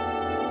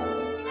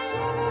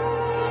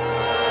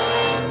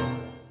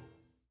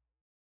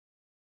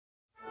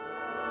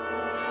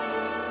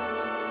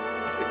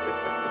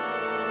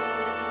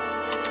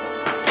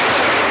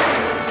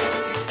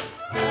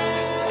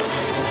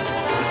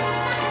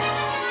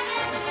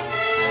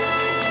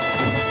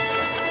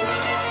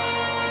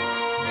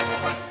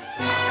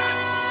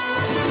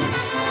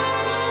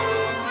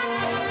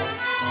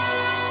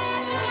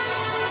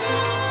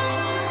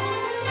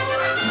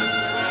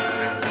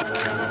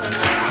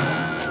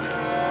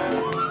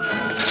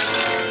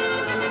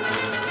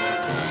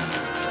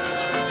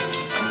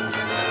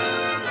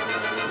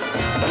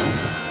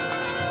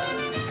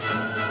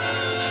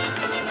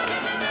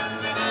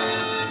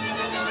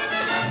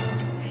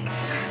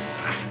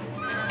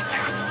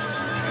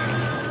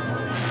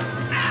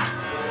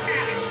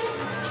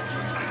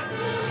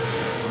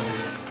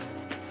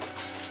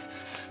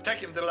 Take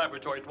him to the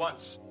laboratory at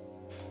once.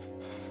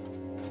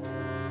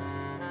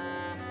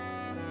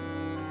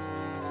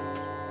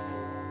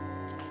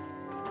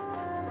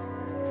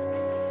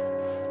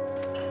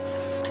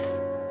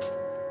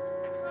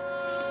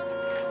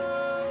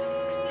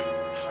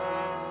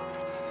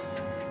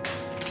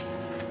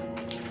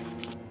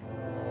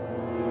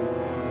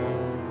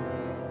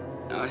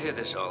 Now, hear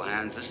this, all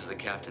hands. This is the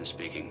captain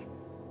speaking.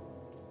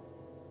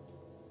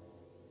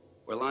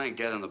 We're lying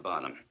dead on the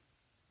bottom,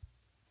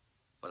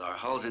 but our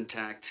hull's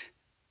intact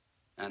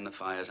and the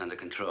fire's under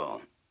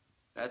control.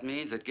 That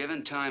means that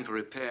given time for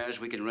repairs,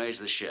 we can raise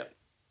the ship.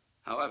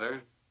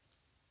 However,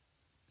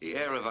 the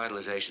air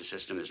revitalization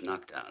system is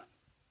knocked out.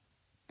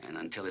 And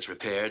until it's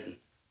repaired,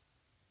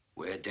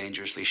 we're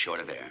dangerously short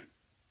of air.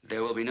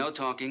 There will be no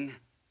talking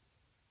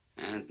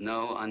and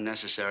no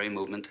unnecessary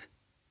movement,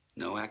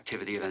 no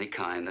activity of any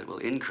kind that will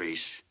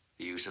increase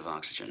the use of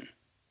oxygen.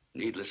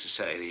 Needless to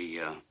say,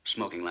 the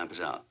smoking lamp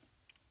is out.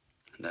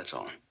 And that's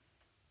all.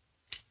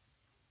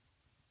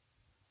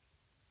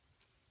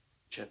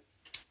 Chip,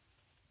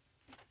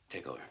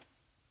 take over.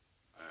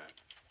 All right.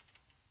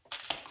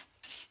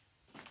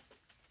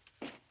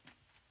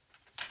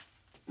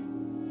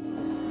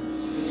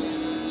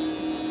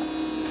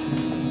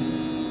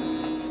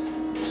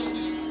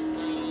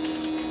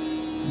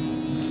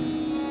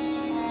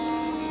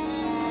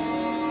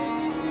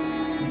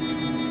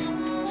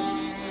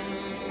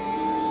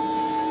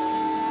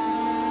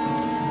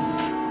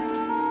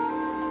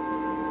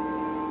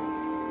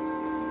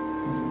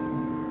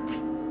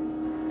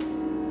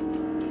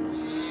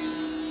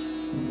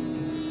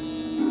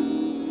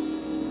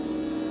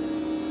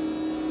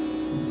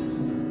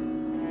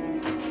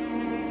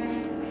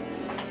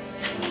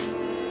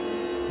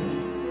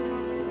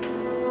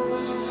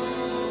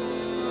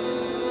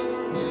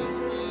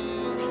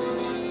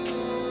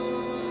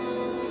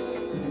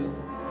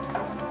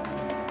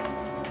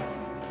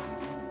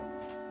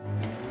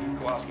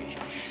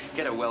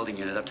 Get a welding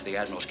unit up to the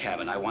Admiral's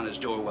cabin. I want his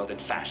door welded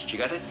fast. You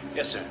got it?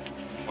 Yes, sir.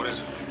 What is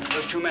it?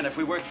 Those two men, if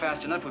we work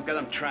fast enough, we've got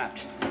them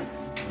trapped.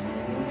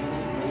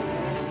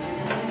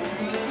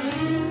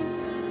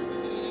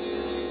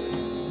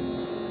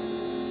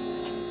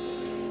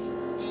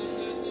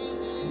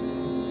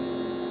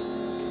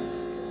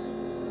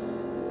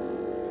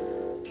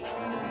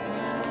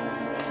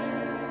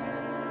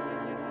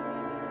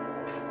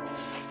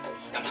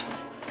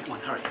 Come on,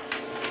 hurry.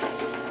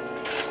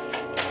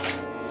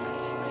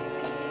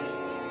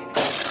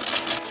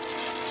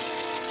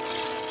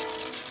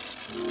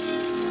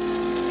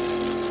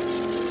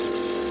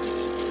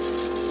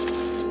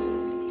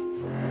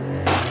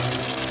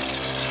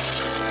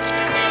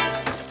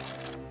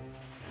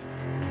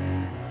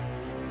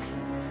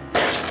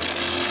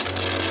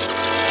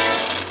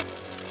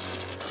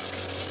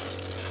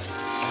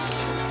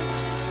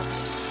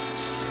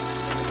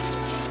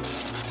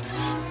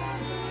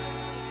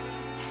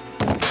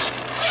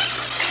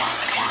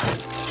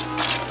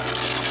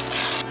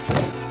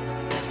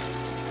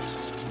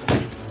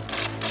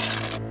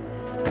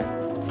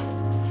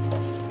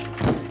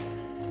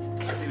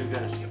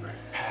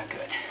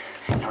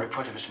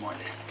 Report to Mr.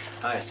 Morton.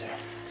 Aye, sir.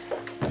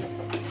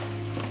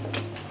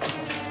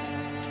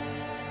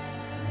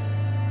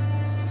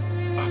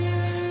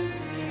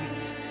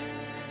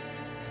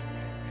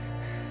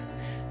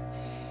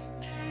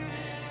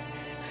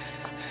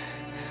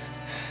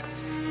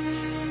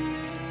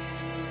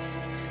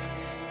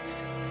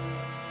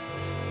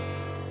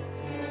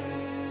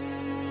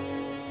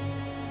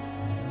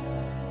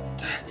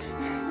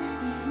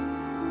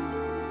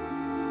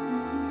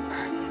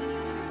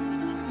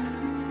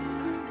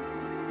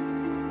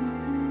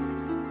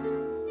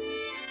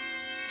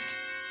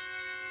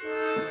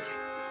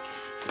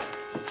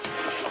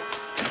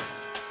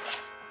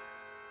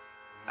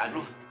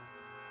 Admiral?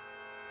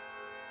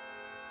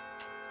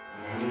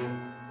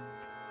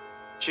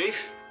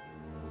 Chief?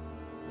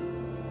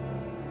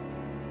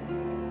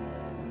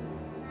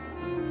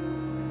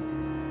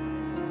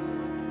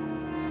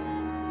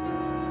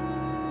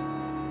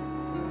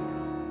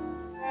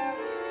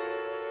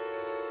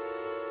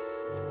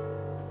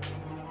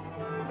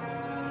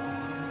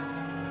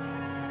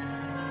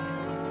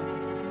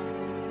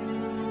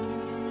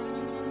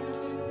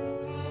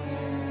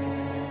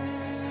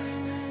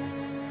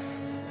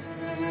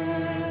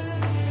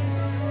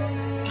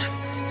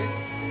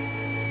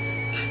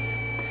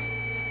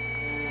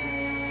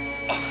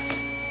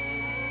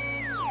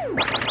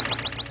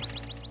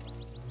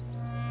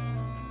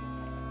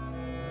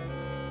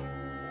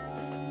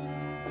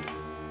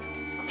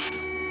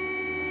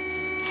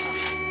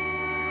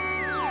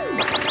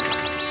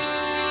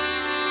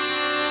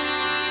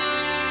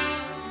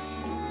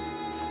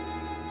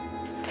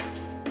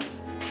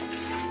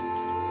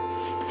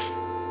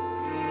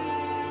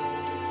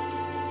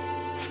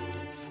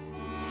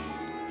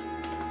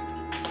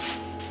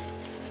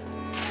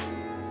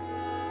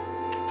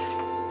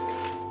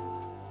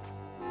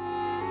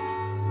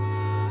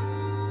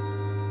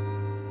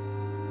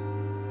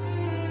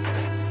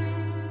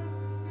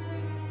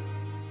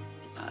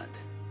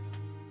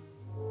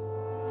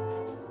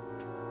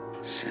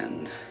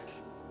 Send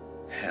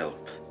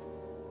help,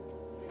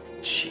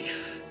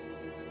 Chief.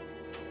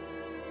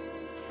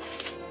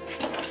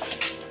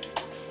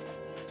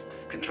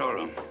 Control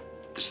room.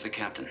 This is the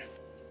captain.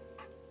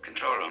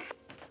 Control room.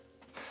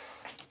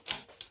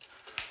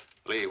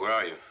 Lee, where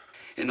are you?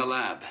 In the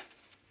lab.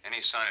 Any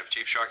sign of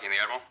Chief Sharkey and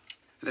the Admiral?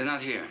 They're not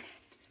here.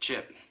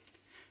 Chip,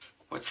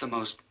 what's the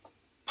most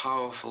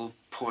powerful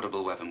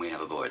portable weapon we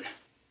have aboard?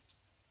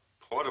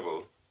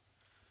 Portable?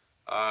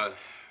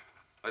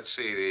 Let's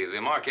see,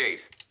 the Mark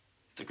 8.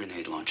 The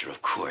grenade launcher,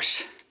 of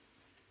course.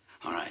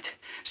 All right,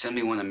 send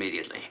me one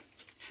immediately.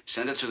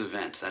 Send it through the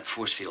vent. That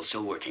force field's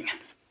still working.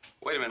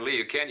 Wait a minute, Lee,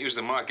 you can't use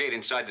the Mark 8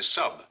 inside the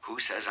sub. Who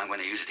says I'm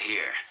going to use it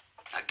here?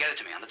 Now get it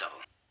to me on the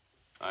double.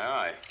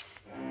 Aye, aye.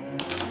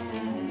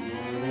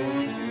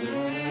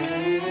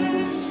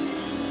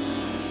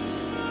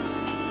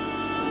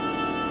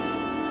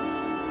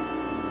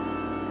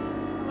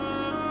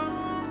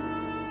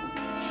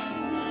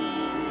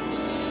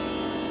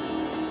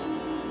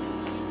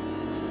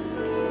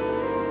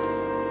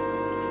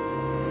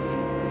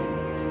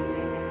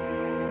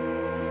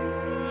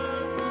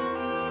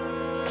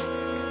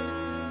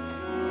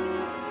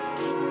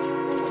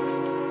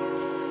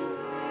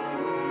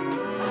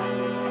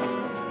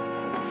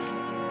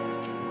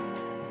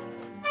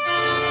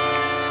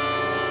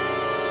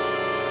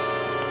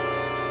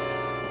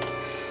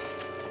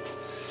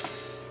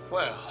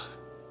 Well,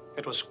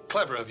 it was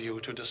clever of you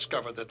to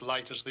discover that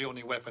light is the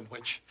only weapon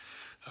which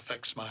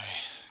affects my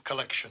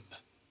collection.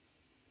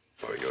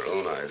 Well, your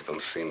own eyes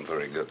don't seem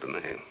very good to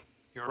me.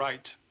 You're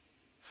right.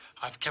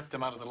 I've kept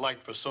them out of the light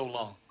for so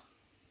long.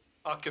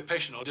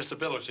 Occupational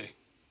disability.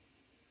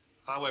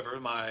 However,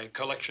 my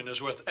collection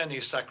is worth any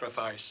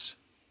sacrifice.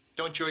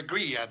 Don't you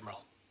agree,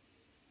 Admiral?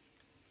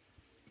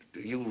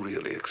 Do you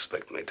really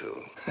expect me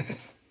to?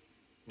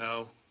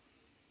 No,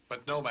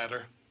 but no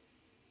matter.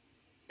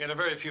 In a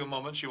very few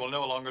moments, you will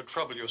no longer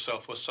trouble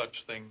yourself with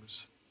such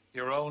things.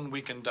 Your own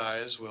weakened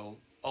eyes will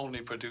only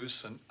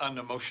produce an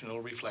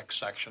unemotional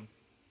reflex action.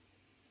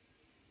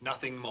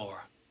 Nothing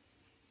more.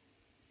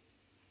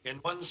 In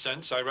one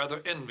sense, I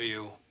rather envy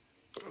you.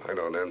 I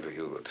don't envy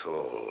you at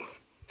all.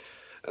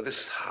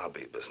 This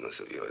hobby business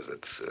of yours,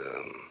 it's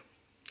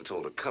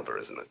all to cover,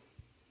 isn't it?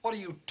 What are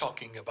you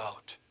talking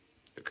about?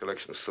 A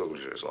collection of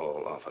soldiers,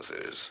 all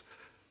officers,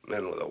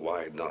 men with a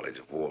wide knowledge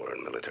of war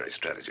and military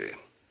strategy.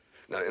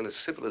 Now, in a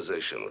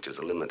civilization which has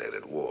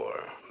eliminated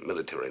war,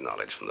 military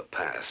knowledge from the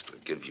past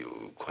would give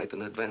you quite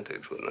an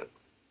advantage, wouldn't it?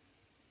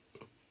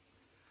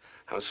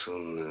 How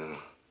soon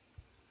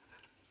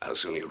are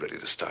you ready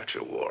to start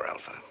your war,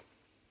 Alpha?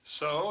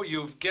 So,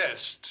 you've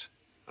guessed.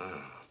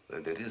 Ah,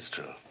 then it is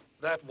true.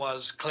 That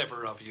was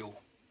clever of you.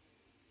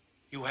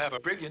 You have a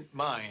brilliant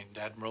mind,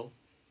 Admiral.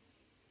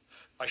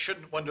 I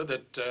shouldn't wonder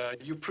that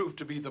you proved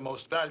to be the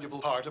most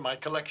valuable part of my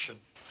collection.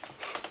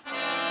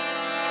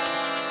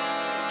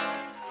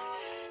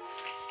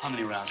 How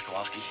many rounds,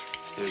 Kowalski?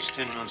 There's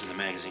 10 rounds in the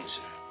magazine,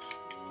 sir.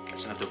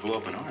 That's enough to blow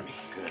up an army.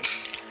 Good.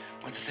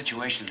 What's the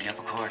situation in the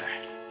upper corridor?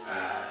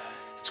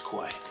 It's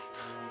quiet.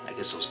 I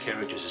guess those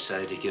characters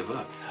decided to give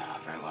up. Ah,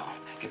 very well.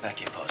 Get back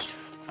to your post.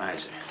 Aye,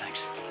 sir.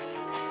 Thanks.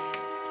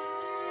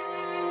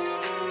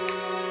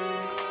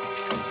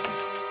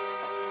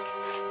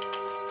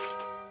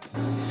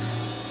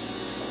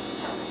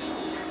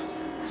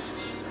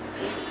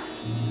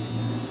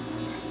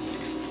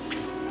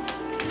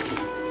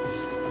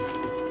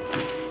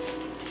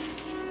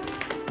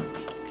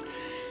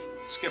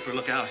 Skipper,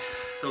 look out.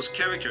 Those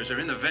characters are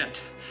in the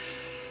vent.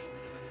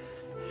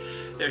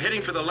 They're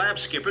heading for the lab,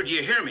 Skipper. Do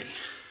you hear me?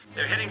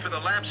 They're heading for the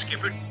lab,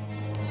 Skipper.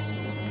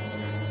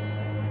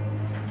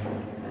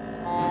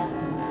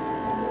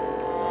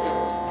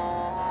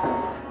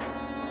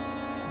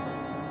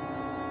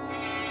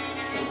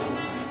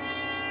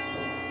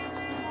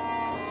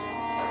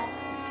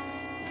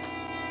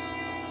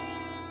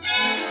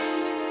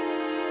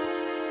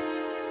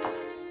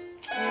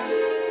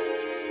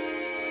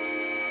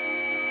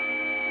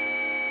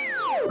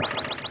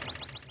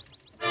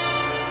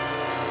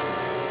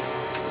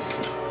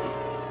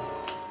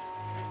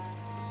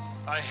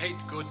 I hate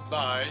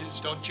goodbyes,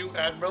 don't you,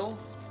 Admiral?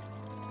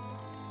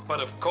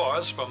 But of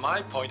course, from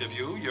my point of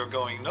view, you're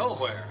going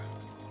nowhere.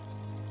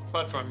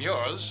 But from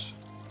yours,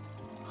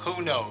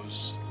 who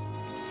knows?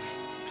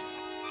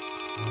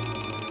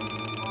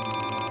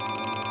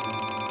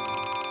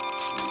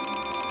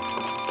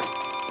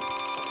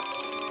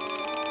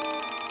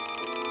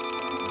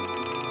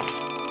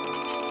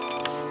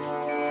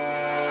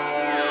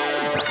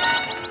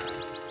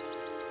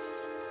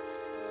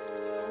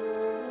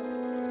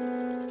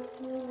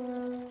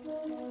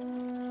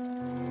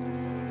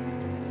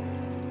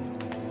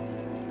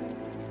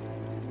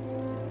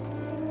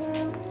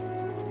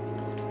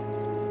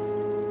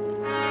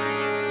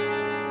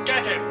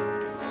 Get him!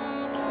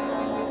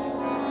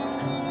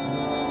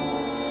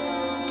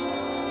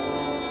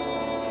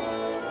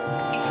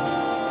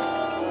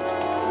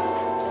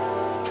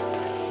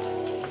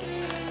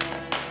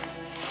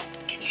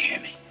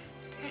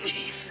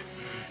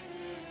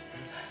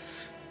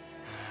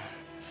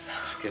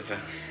 Skipper.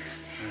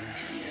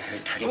 You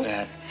hurt pretty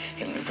bad.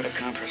 Here, let me put a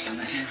compress on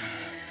this.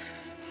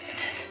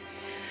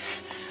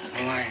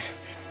 All right.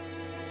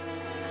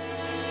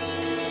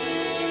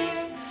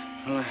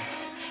 All right.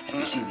 Have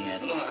you seen the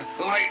Admiral?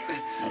 All right.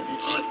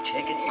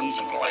 Take it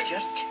easy, guys.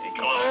 Just take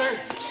it.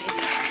 See the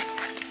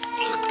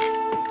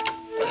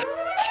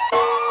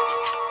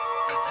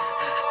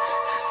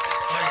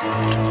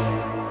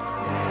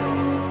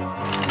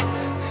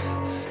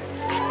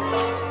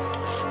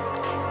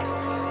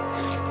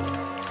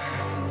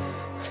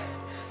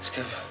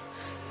Skipper.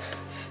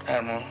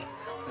 Admiral,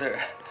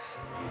 there.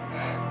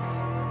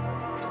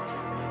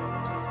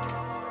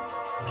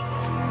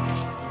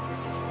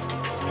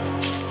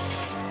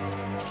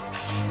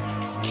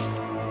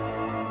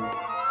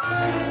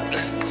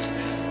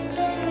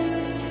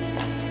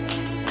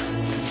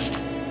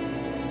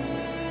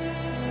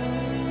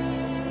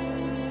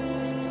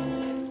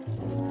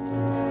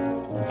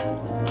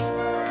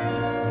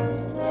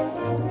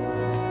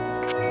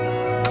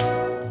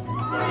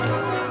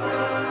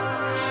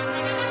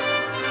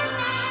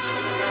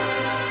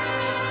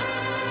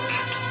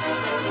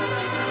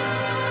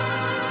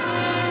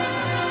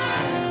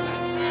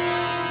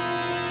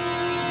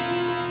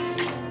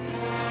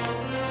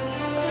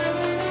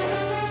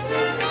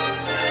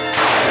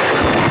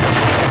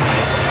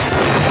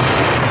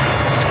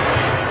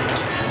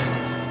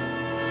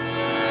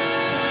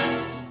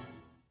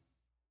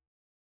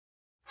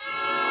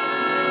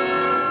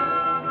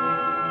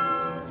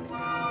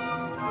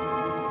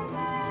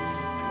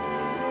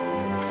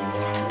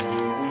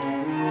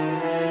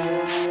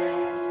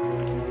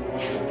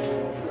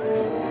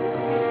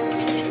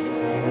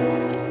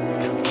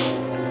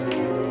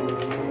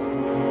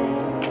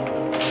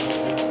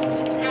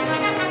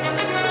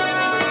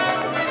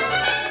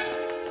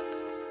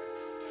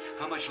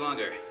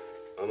 Longer.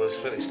 Almost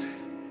finished. The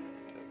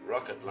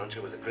rocket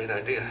launcher was a great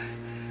idea.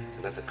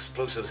 Enough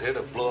explosives here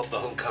to blow up the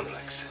whole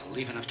complex. I'll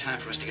leave enough time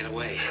for us to get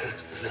away.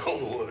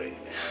 Don't worry.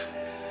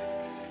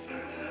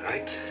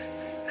 Right.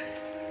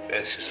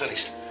 There, she's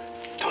finished.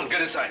 Come on,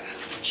 get inside.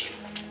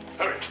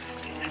 Hurry.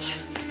 That's it.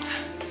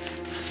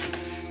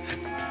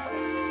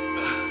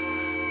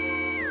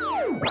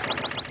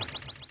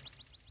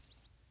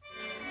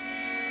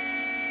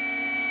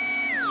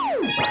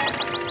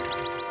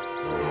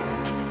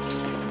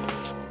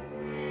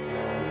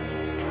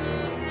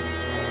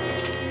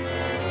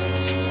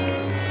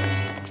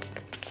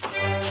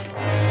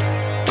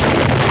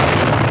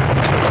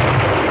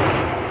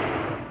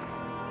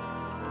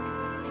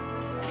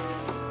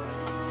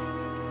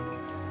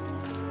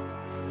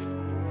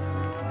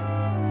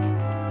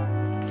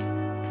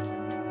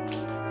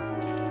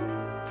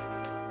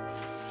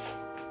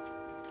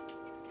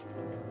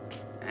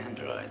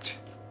 Androids.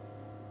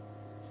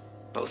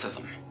 Both of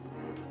them.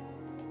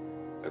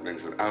 That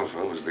means that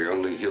Alpha was the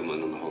only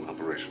human in the whole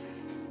operation.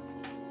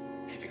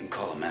 If you can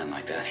call a man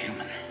like that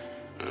human.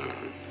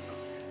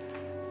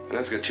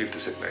 Let's get Chief to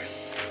sick bay.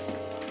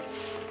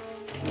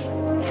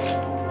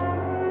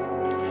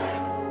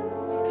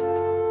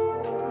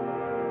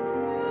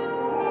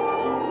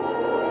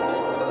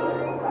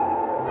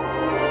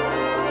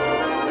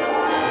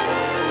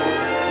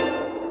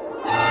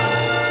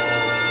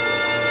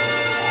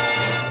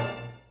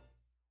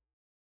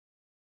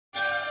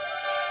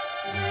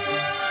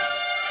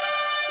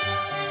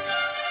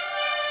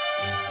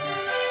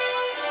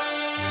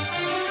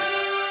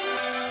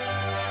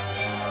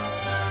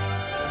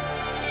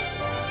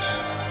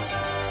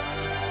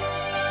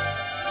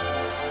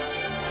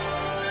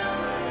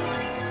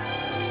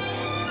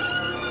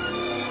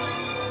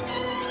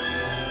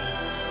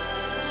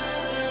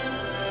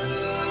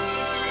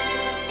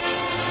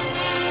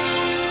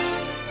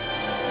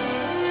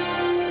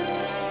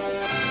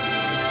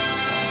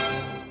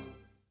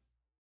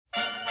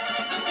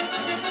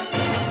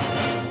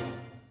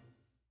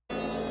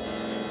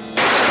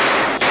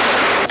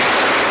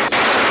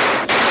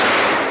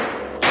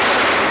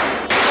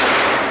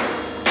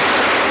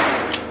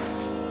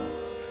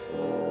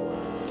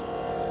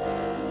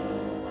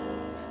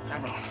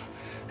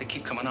 They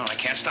keep coming on. I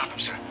can't stop them,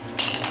 sir.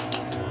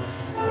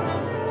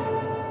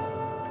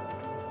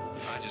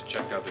 I just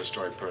checked out their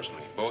story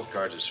personally. Both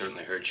guards have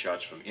certainly heard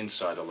shots from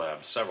inside the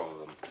lab, several of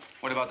them.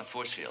 What about the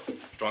force field?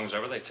 Strong as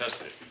ever, they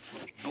tested it.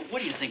 Well,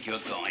 where do you think you're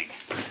going?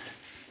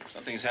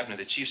 Something's happened to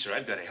the chief, sir.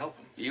 I've got to help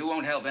him. You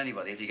won't help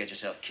anybody if you get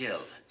yourself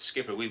killed.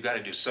 Skipper, we've got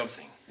to do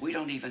something. We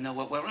don't even know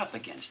what we're up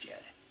against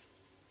yet.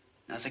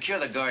 Now, secure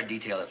the guard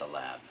detail at the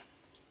lab.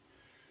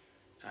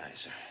 Aye,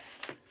 sir.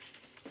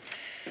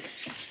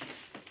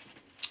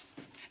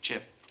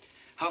 Chip,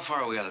 how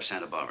far are we out of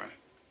Santa Barbara?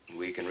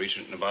 We can reach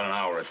it in about an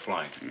hour at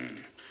flight.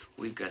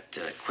 We've got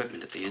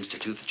equipment at the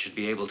Institute that should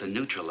be able to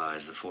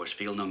neutralize the force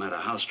field no matter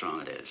how strong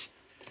it is.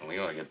 Well, we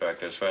ought to get back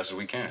there as fast as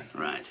we can.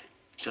 Right.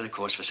 Set a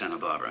course for Santa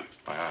Barbara.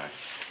 Aye, aye.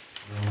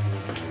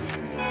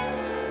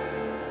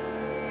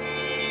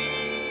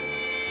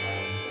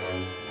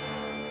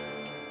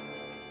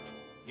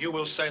 You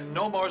will send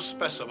no more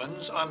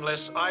specimens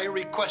unless I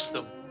request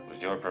them.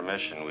 With your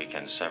permission, we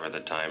can sever the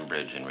time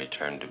bridge and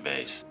return to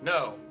base.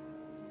 No.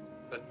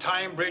 The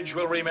time bridge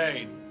will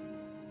remain.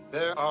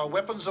 There are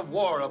weapons of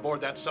war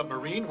aboard that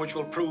submarine which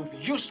will prove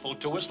useful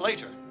to us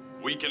later.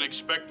 We can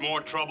expect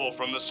more trouble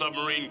from the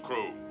submarine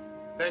crew.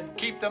 Then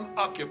keep them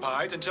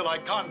occupied until I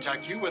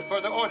contact you with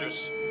further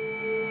orders.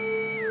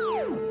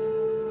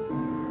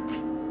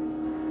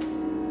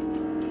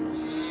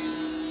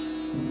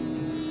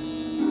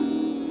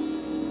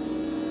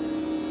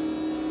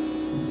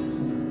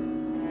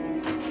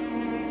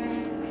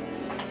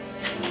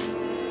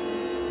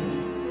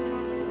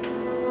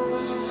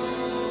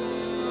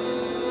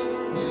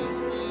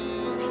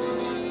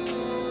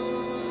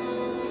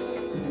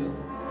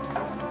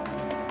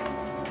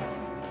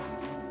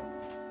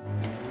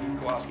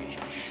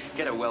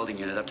 Get a welding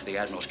unit up to the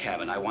Admiral's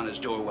cabin. I want his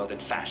door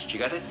welded fast. You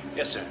got it?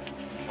 Yes, sir.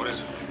 What is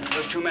it?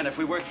 Those 2 men, if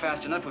we work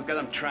fast enough, we've got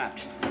them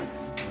trapped.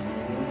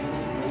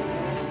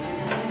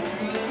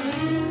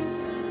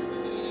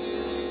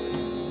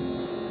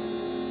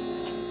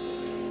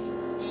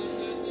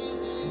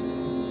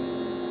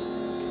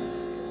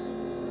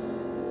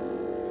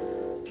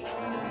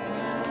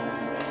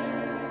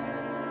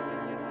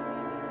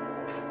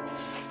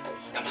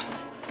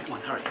 Come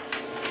on, hurry.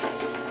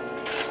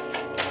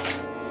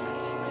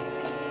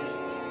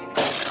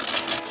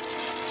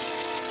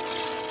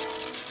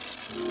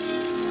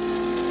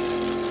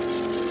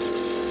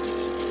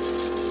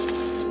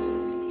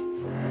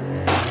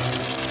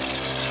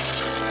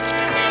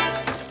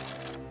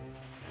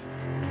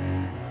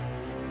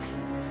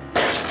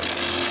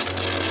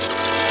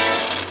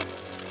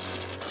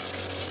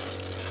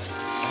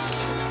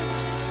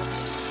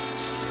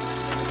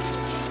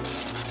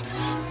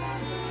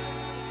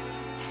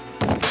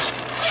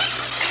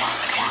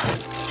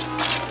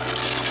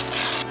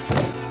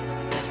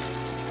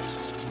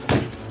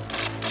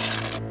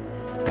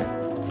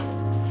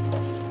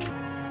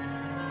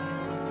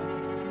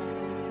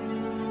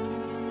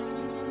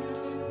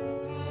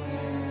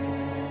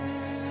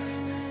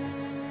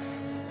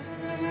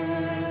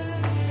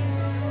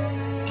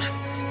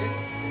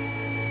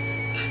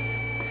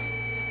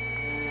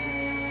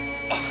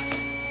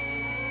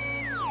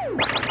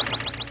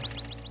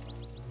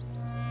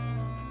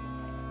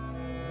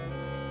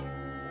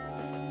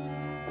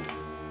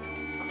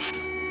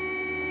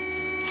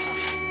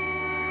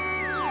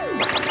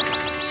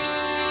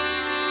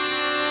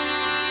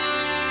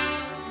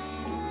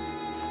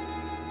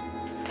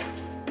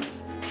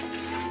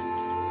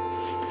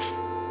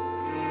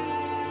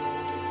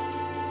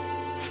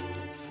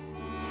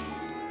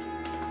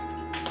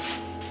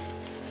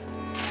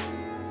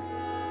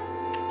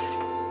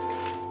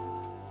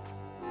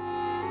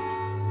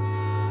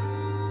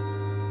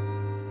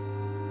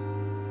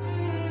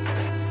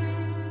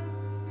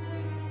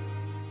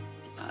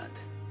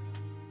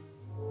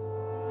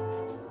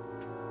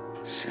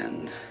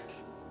 Send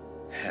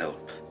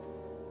help,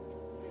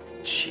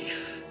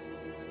 Chief.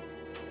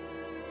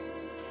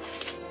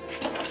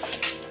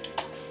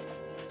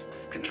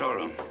 Control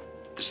room.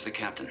 This is the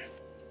captain.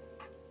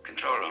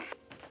 Control room.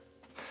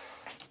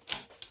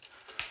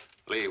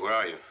 Lee, where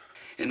are you?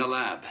 In the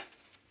lab.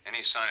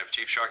 Any sign of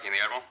Chief Sharkey and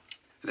the Admiral?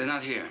 They're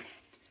not here.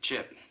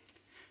 Chip,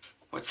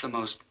 what's the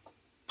most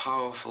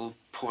powerful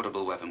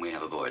portable weapon we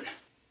have aboard?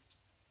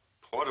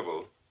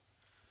 Portable?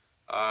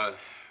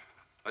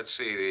 Let's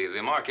see,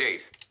 the Mark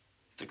 8.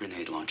 The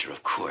grenade launcher,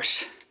 of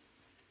course.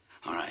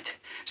 All right.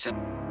 Send...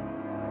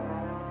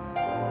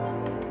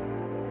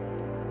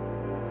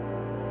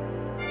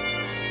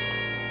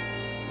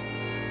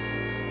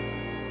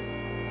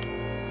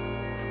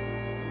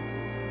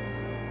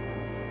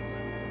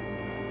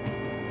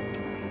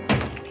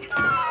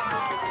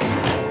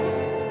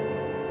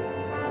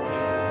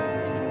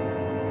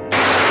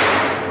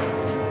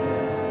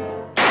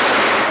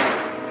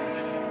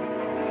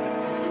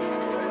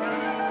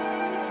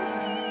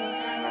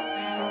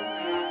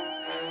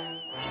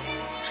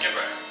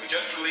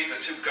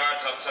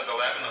 Guards outside the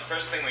lab, and the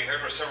first thing we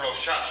heard were several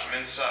shots from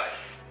inside.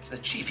 The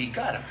Chief, he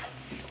got him.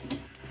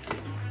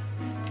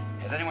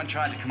 Has anyone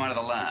tried to come out of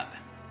the lab?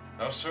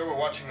 No, sir. We're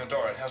watching the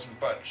door. It hasn't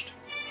budged.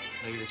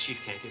 Maybe the Chief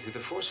can't get through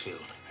the force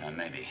field.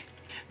 Maybe.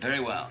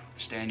 Very well.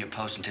 Stay on your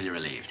post until you're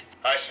relieved.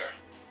 Aye, sir.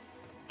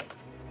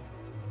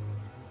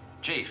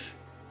 Chief,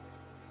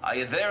 are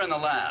you there in the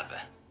lab?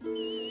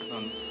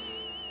 Don't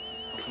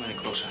come any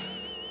closer.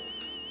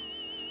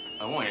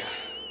 I want you.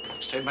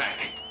 Stay back.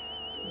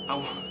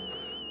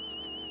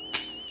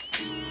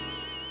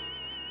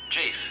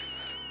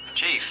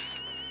 Chief,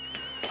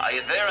 are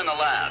you there in the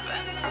lab?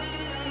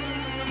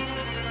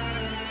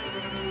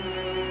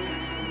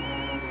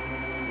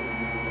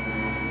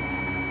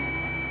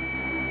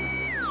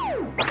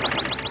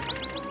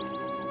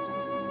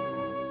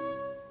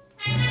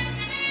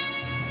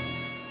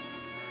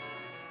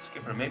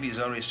 Skipper, maybe he's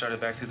already started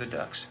back through the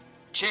ducts.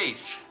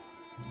 Chief,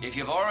 if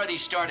you've already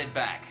started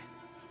back,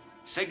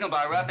 signal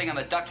by rapping on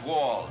the duct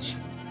walls.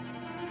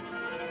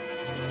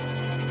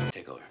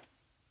 Take over.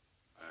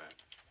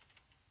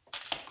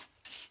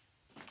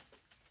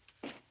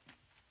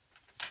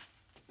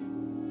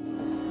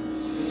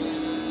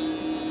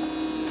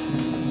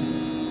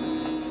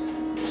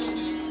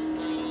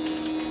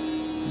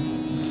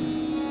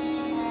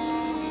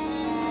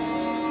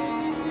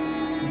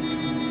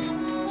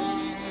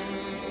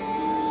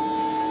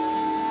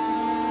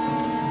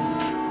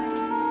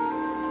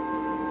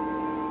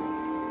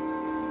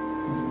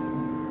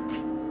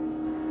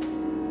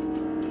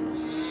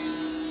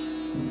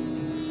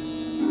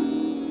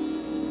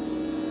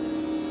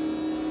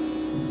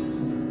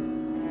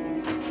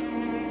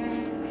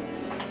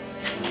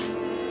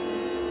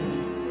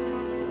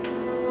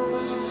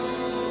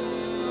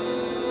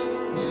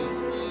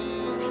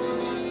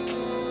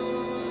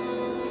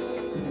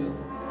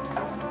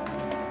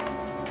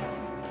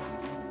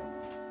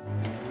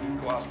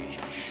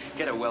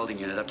 Get a welding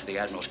unit up to the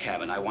Admiral's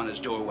cabin. I want his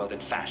door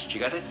welded fast. You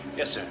got it?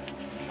 Yes, sir.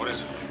 What is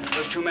it?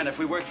 Those 2 men, if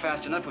we work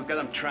fast enough, we've got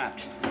them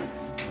trapped.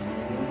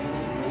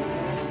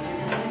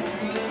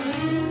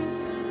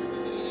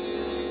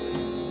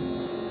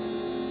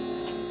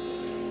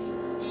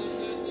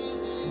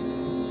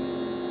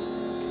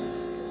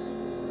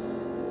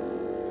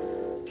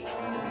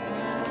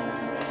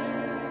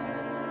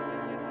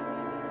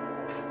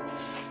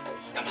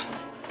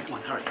 Come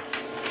on, hurry.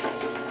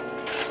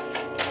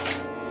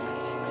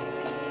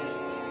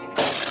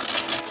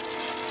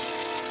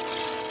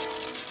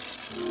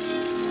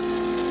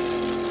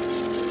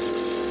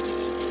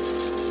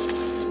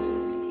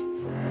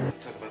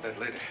 Talk about that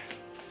later.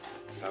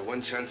 It's our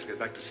one chance to get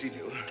back to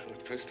Seaview.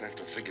 But first I have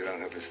to figure out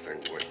how this thing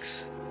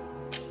works.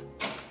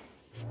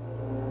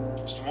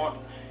 Mr. Morton,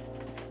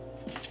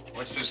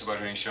 What's this about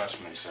hearing shots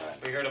from inside?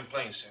 we heard him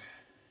playing, sir.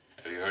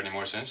 Have you heard any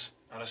more since?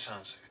 Not a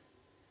sound, sir.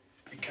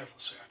 Be careful,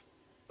 sir.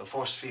 The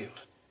force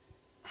field.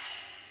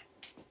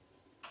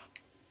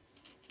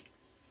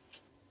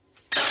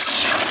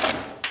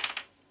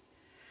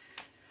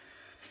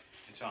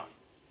 It's on.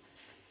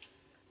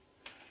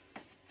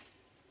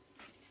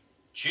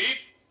 Chief?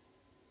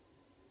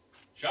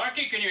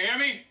 Sharky, can you hear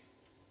me?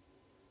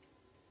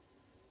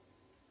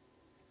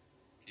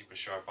 Keep a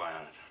sharp eye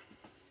on it.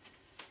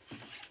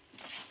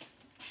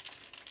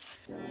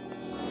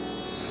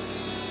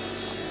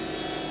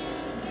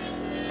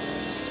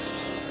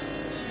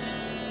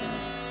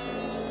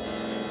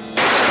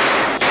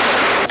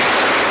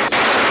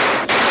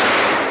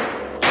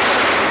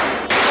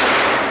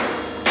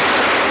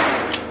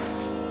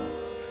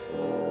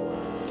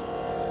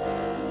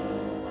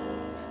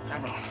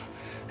 Admiral,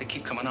 they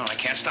keep coming on. I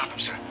can't stop them,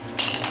 sir.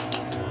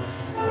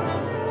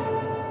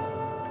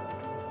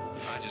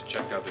 I just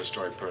checked out their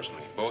story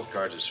personally. Both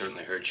guards have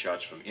certainly heard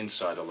shots from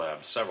inside the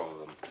lab, several of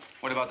them.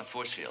 What about the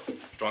force field?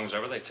 Strong as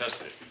ever, they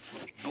tested it.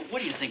 Now, where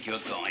do you think you're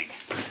going?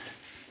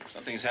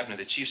 Something's happened to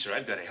the chief, sir.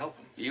 I've got to help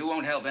him. You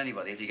won't help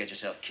anybody if you get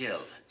yourself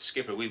killed.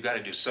 Skipper, we've got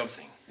to do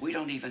something. We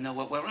don't even know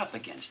what we're up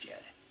against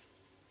yet.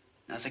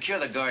 Now, secure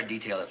the guard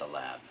detail at the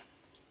lab.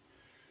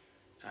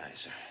 Aye,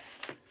 sir.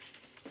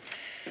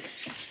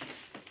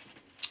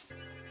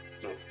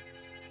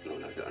 No,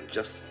 not done.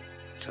 Just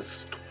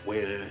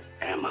where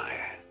am I?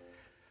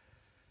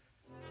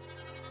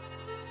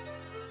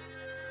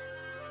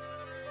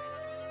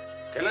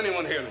 Can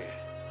anyone hear me?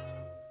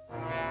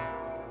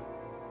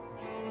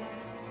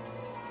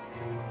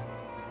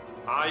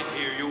 I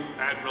hear you,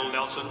 Admiral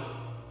Nelson.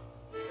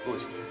 Who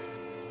is it?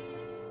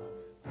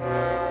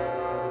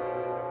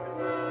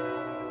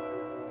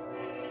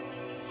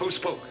 Who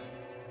spoke?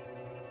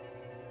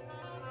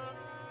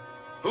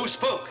 Who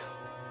spoke?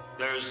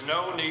 There's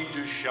no need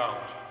to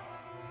shout.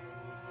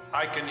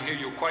 I can hear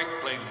you quite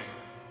plainly.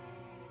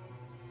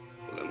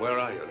 Well, then where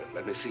are you?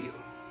 Let me see you.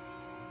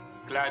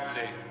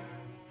 Gladly.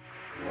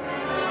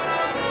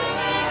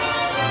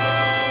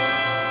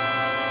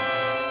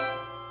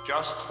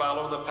 Just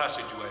follow the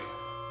passageway.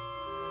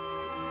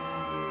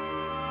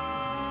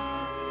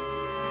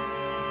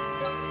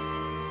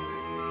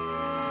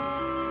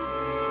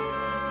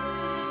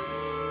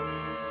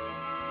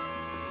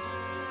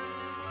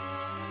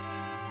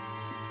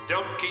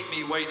 Don't keep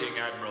me waiting,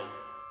 Admiral.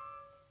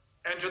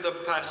 Enter the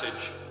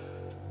passage.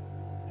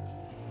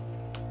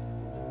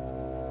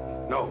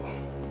 No.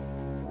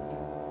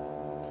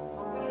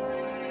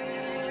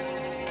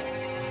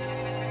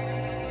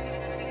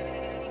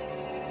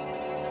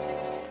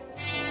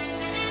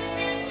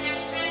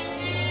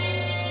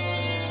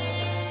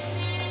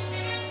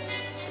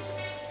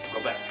 Go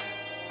back.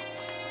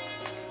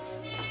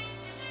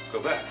 Go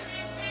back.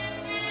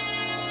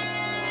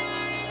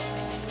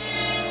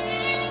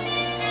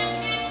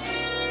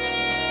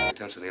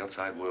 Attention to the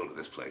outside world of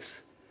this place.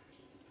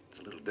 It's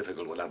a little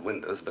difficult without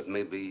windows, but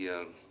maybe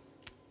a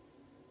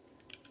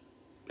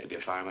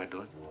fire might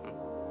do it. Huh?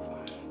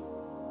 Fire.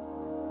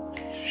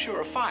 Sure,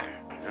 a fire.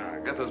 Yeah,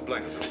 get those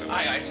blankets open.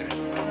 Aye, aye, sir.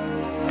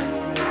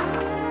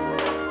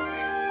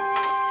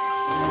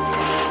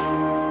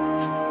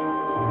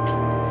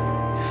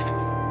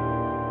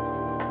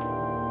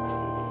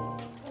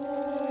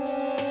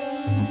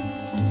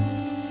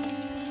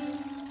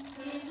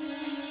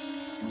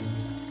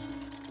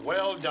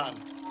 Well done.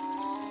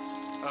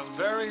 A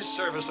very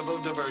serviceable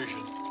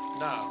diversion.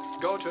 Now,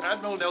 go to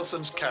Admiral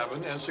Nelson's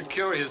cabin and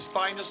secure his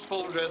finest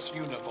full-dress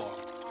uniform.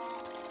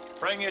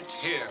 Bring it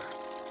here.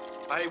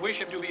 I wish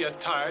him to be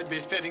attired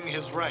befitting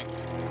his rank.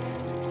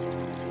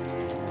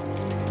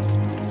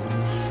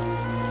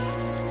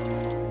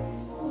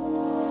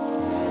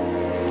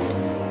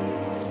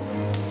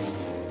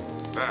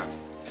 There.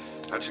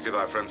 That should give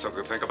our friends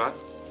something to think about.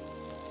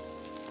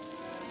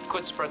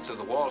 Could spread through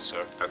the wall,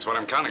 sir. That's what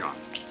I'm counting on.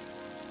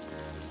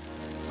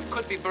 We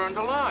could be burned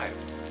alive.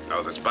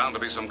 No, there's bound to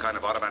be some kind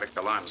of automatic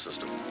alarm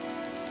system.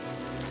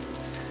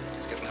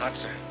 It's getting hot,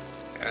 sir.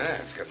 Yeah,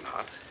 it's getting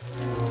hot.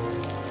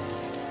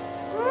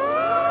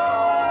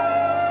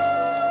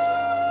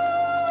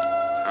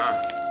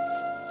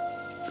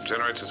 It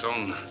generates its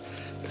own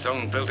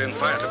built-in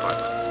fire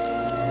department.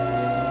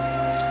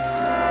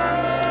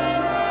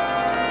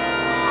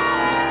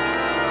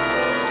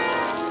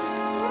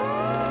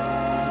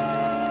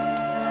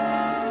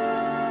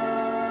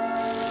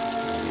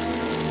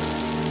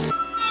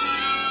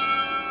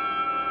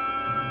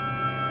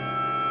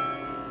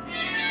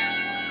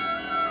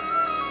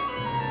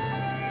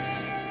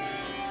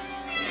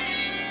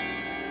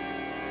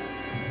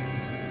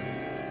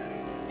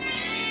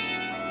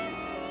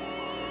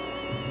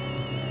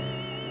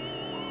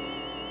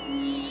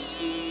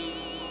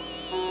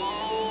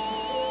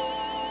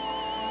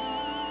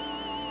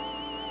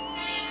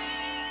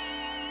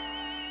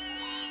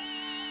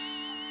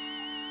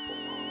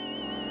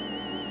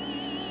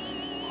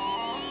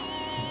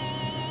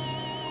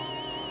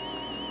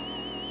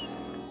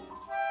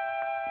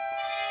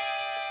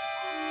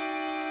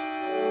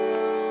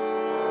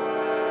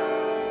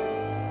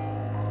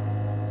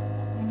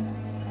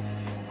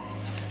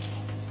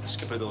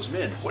 Skipper, those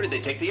men, where did they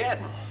take the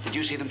Admiral? Did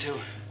you see them too?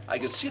 I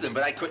could see them,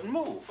 but I couldn't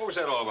move. What was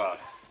that all about?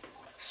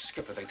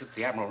 Skipper, they took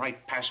the Admiral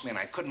right past me, and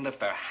I couldn't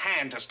lift a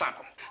hand to stop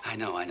them. I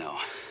know.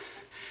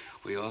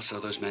 We all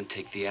saw those men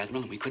take the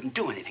Admiral, and we couldn't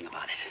do anything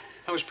about it.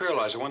 I was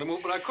paralyzed. I wanted to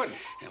move, but I couldn't.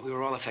 Yeah, we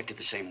were all affected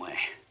the same way,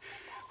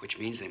 which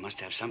means they must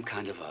have some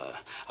kind of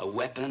a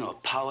weapon or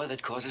power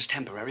that causes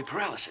temporary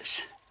paralysis.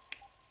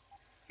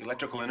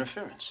 Electrical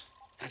interference.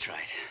 That's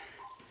right.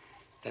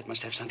 That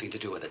must have something to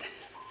do with it.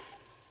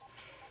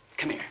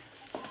 Come here.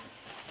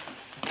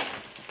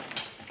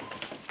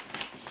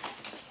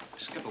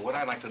 Skipper, what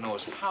I'd like to know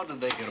is how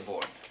did they get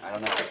aboard? I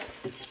don't know.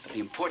 But the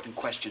important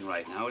question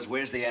right now is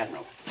where's the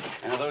Admiral?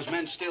 And are those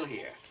men still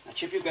here? Now,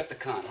 Chip, you've got the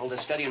con. Hold a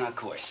steady on our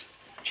course.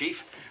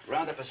 Chief,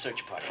 round up a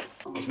search party.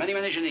 As many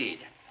men as you need.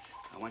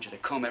 I want you to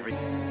comb every...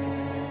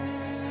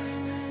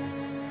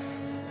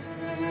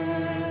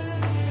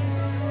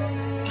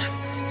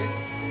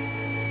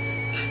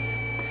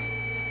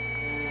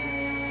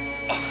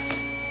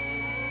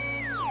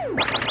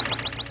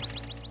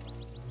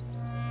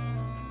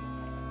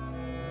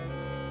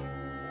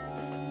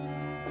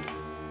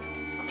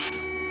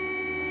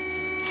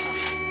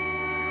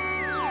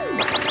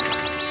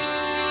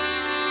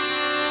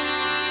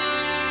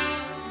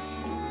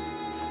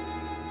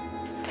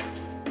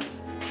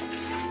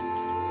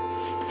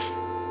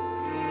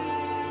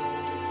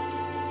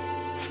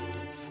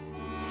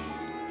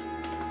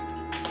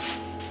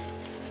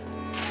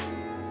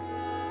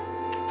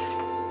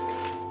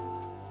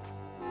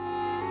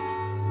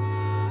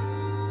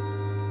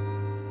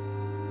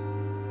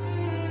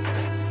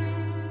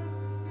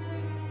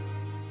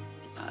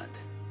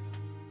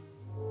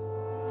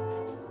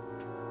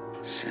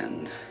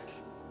 Send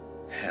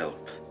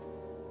help,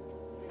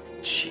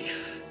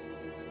 Chief.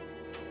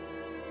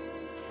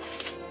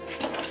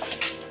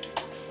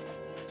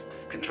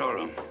 Control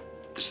room.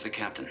 This is the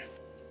captain.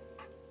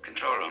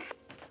 Control room.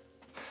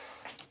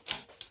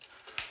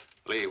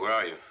 Lee, where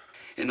are you?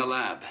 In the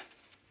lab.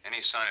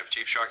 Any sign of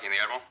Chief Sharkey and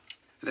the Admiral?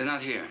 They're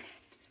not here.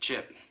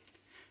 Chip,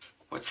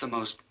 what's the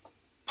most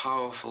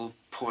powerful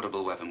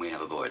portable weapon we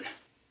have aboard?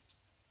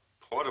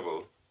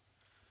 Portable?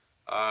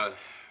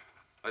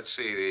 Let's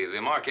see,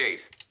 the Mark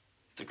 8.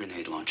 The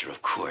grenade launcher,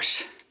 of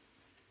course.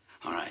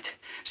 All right,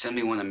 send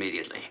me one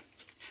immediately.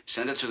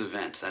 Send it through the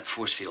vent. That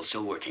force field's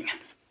still working.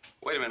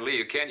 Wait a minute, Lee,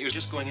 you can't use...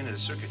 Just going into the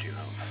circuitry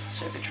room.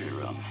 Circuitry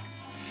room.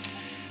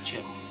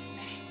 Chip,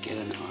 get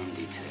an armed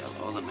detail.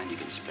 All the men you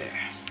can spare.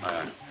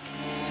 Aye.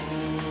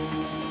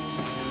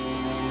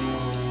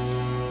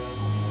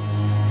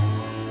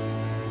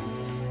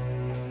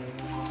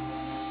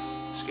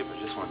 Skipper,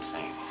 just one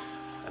thing.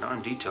 An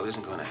armed detail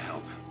isn't going to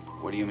help.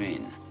 What do you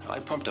mean? I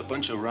pumped a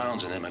bunch of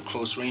rounds in them at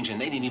close range, and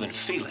they didn't even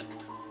feel it.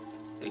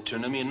 They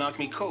turned on me and knocked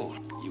me cold.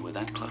 You were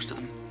that close to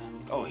them?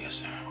 Oh, yes,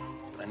 sir.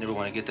 But I never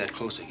want to get that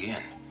close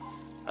again.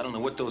 I don't know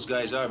what those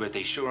guys are, but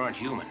they sure aren't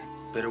human.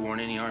 Better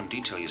warn any armed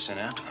detail you send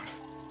after them.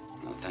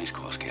 No, thanks,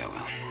 Kowalski. I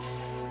will.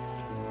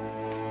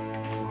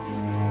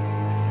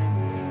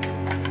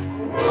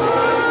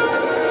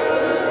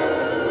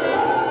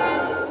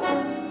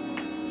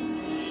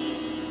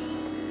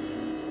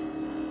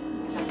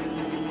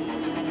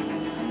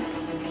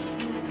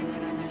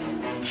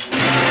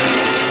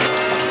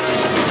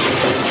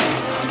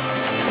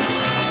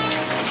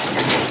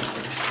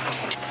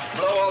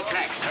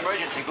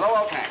 Blow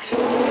all tanks.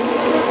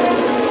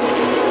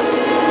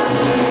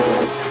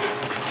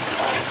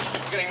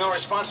 Getting no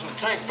response from the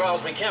tank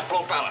valves. We can't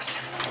blow ballast.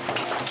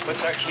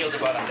 What's our keel to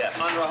bottom depth?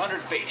 Under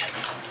 100 feet.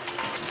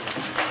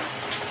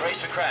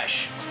 Brace for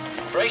crash.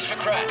 Brace for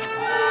crash.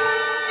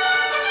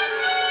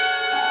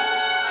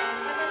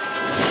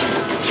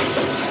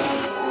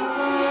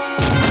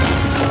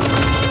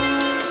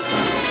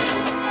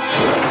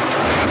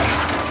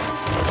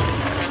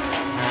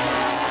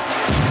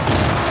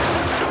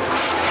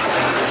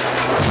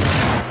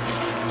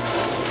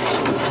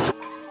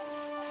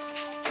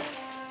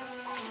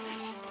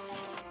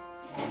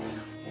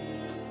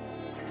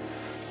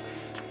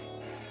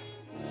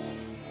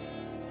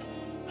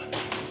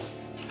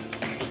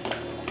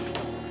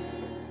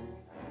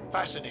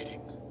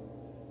 Fascinating.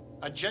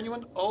 A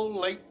genuine old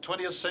late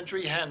 20th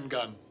century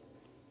handgun.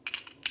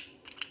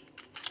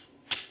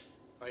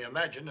 I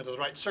imagine, under the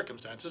right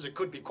circumstances, it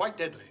could be quite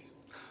deadly.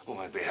 Oh,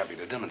 I'd be happy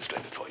to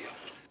demonstrate it for you.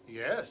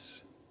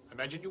 Yes, I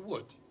imagine you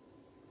would.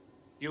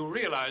 You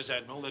realize,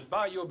 Admiral, that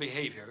by your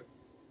behavior,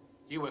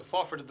 you have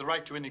forfeited the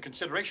right to any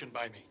consideration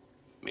by me.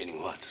 Meaning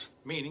what?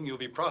 Meaning you'll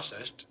be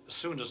processed as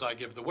soon as I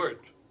give the word.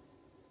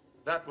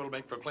 That will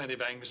make for plenty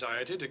of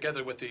anxiety,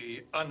 together with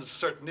the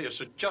uncertainty as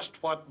to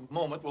just what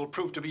moment will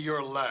prove to be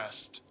your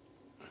last.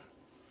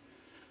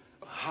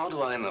 How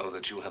do I know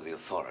that you have the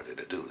authority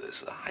to do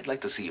this? I'd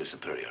like to see your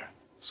superior.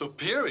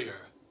 Superior?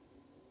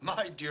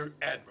 My dear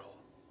Admiral,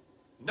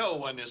 no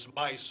one is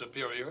my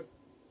superior.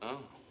 Oh,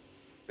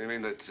 you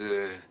mean that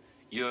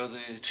you're the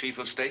chief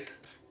of state?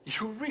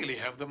 You really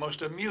have the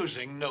most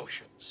amusing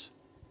notions.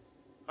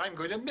 I'm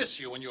going to miss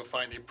you when you're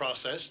finally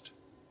processed.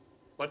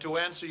 But to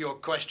answer your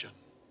question,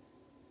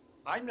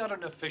 I'm not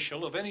an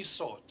official of any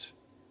sort.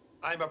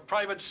 I'm a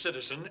private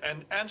citizen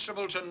and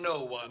answerable to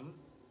no one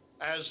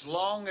as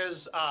long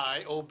as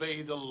I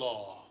obey the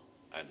law.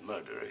 And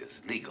murder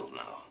is legal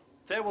now.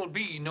 There will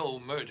be no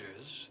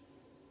murders.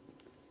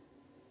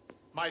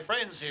 My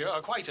friends here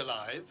are quite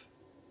alive,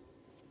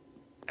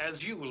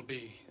 as you will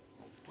be.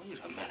 Wait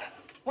a minute.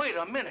 Wait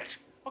a minute.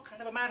 What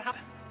kind of a madhouse?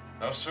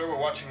 No, sir, we're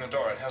watching the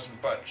door. It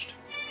hasn't budged.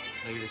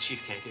 Maybe the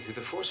chief can't get through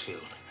the force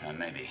field.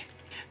 Maybe.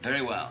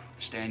 Very well.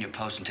 Stay on your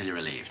post until you're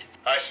relieved.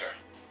 Aye, sir.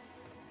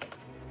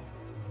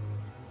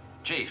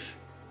 Chief,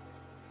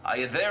 are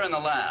you there in the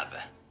lab?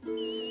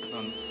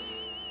 Don't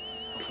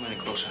come any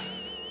closer.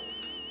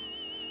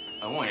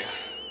 I warn you.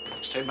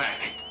 Stay back.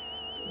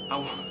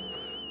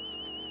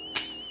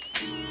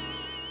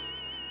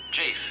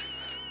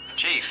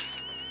 Chief,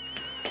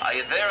 are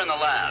you there in the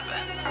lab?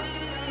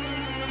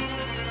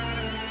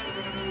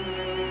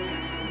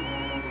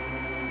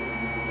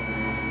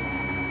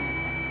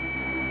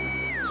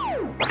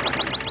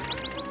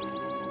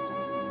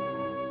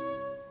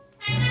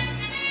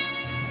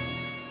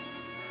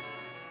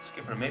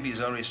 Skipper, maybe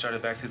he's already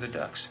started back through the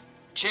ducts.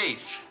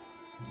 Chief,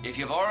 if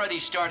you've already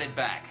started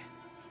back,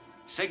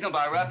 signal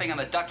by rapping on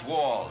the duct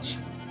walls.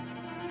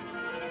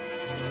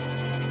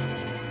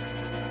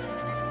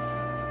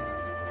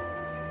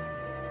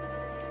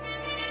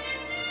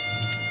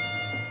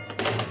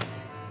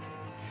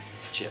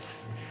 Chip,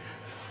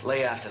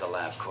 lay after the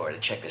lab cord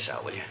and check this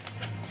out, will you?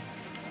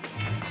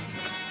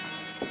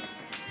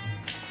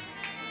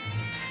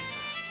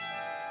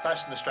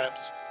 Fasten the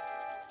straps.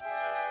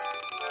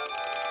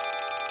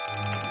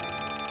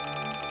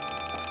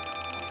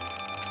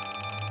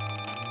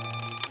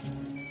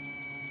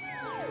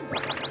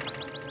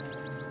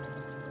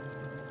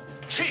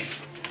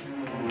 Chief!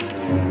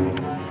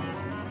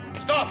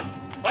 Stop!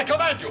 I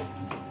command you!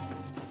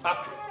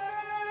 After it.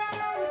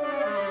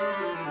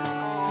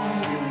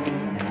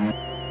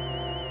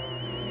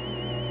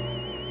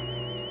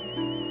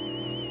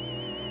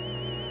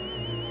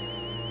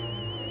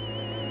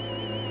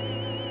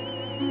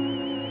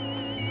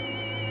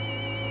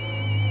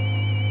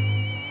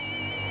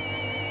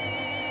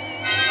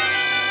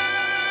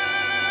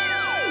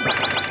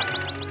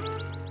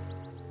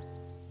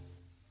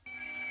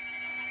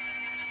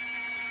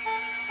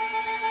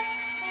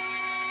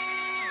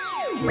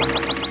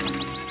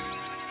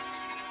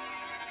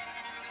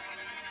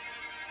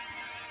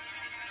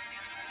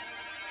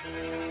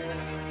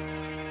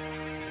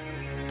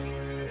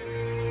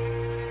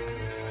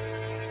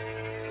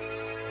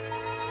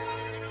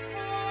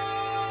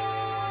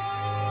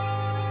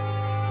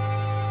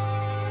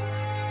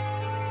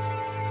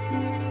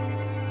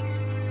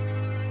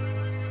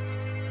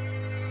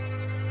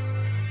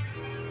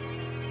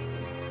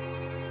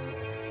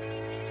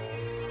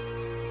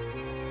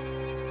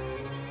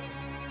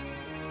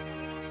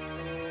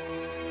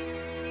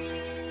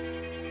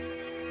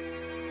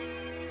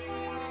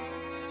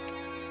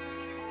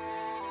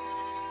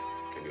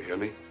 Can you hear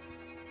me?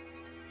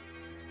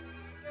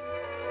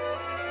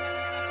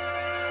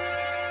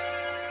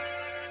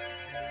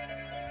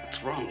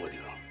 What's wrong with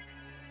you?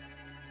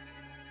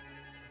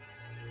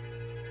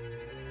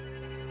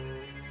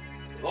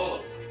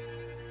 Lolo.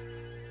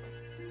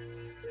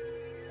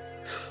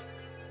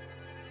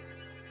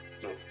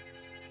 No,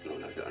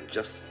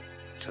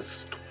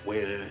 just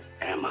where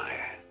am I?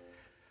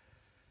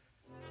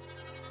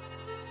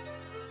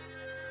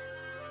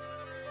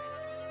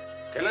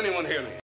 Can anyone hear me?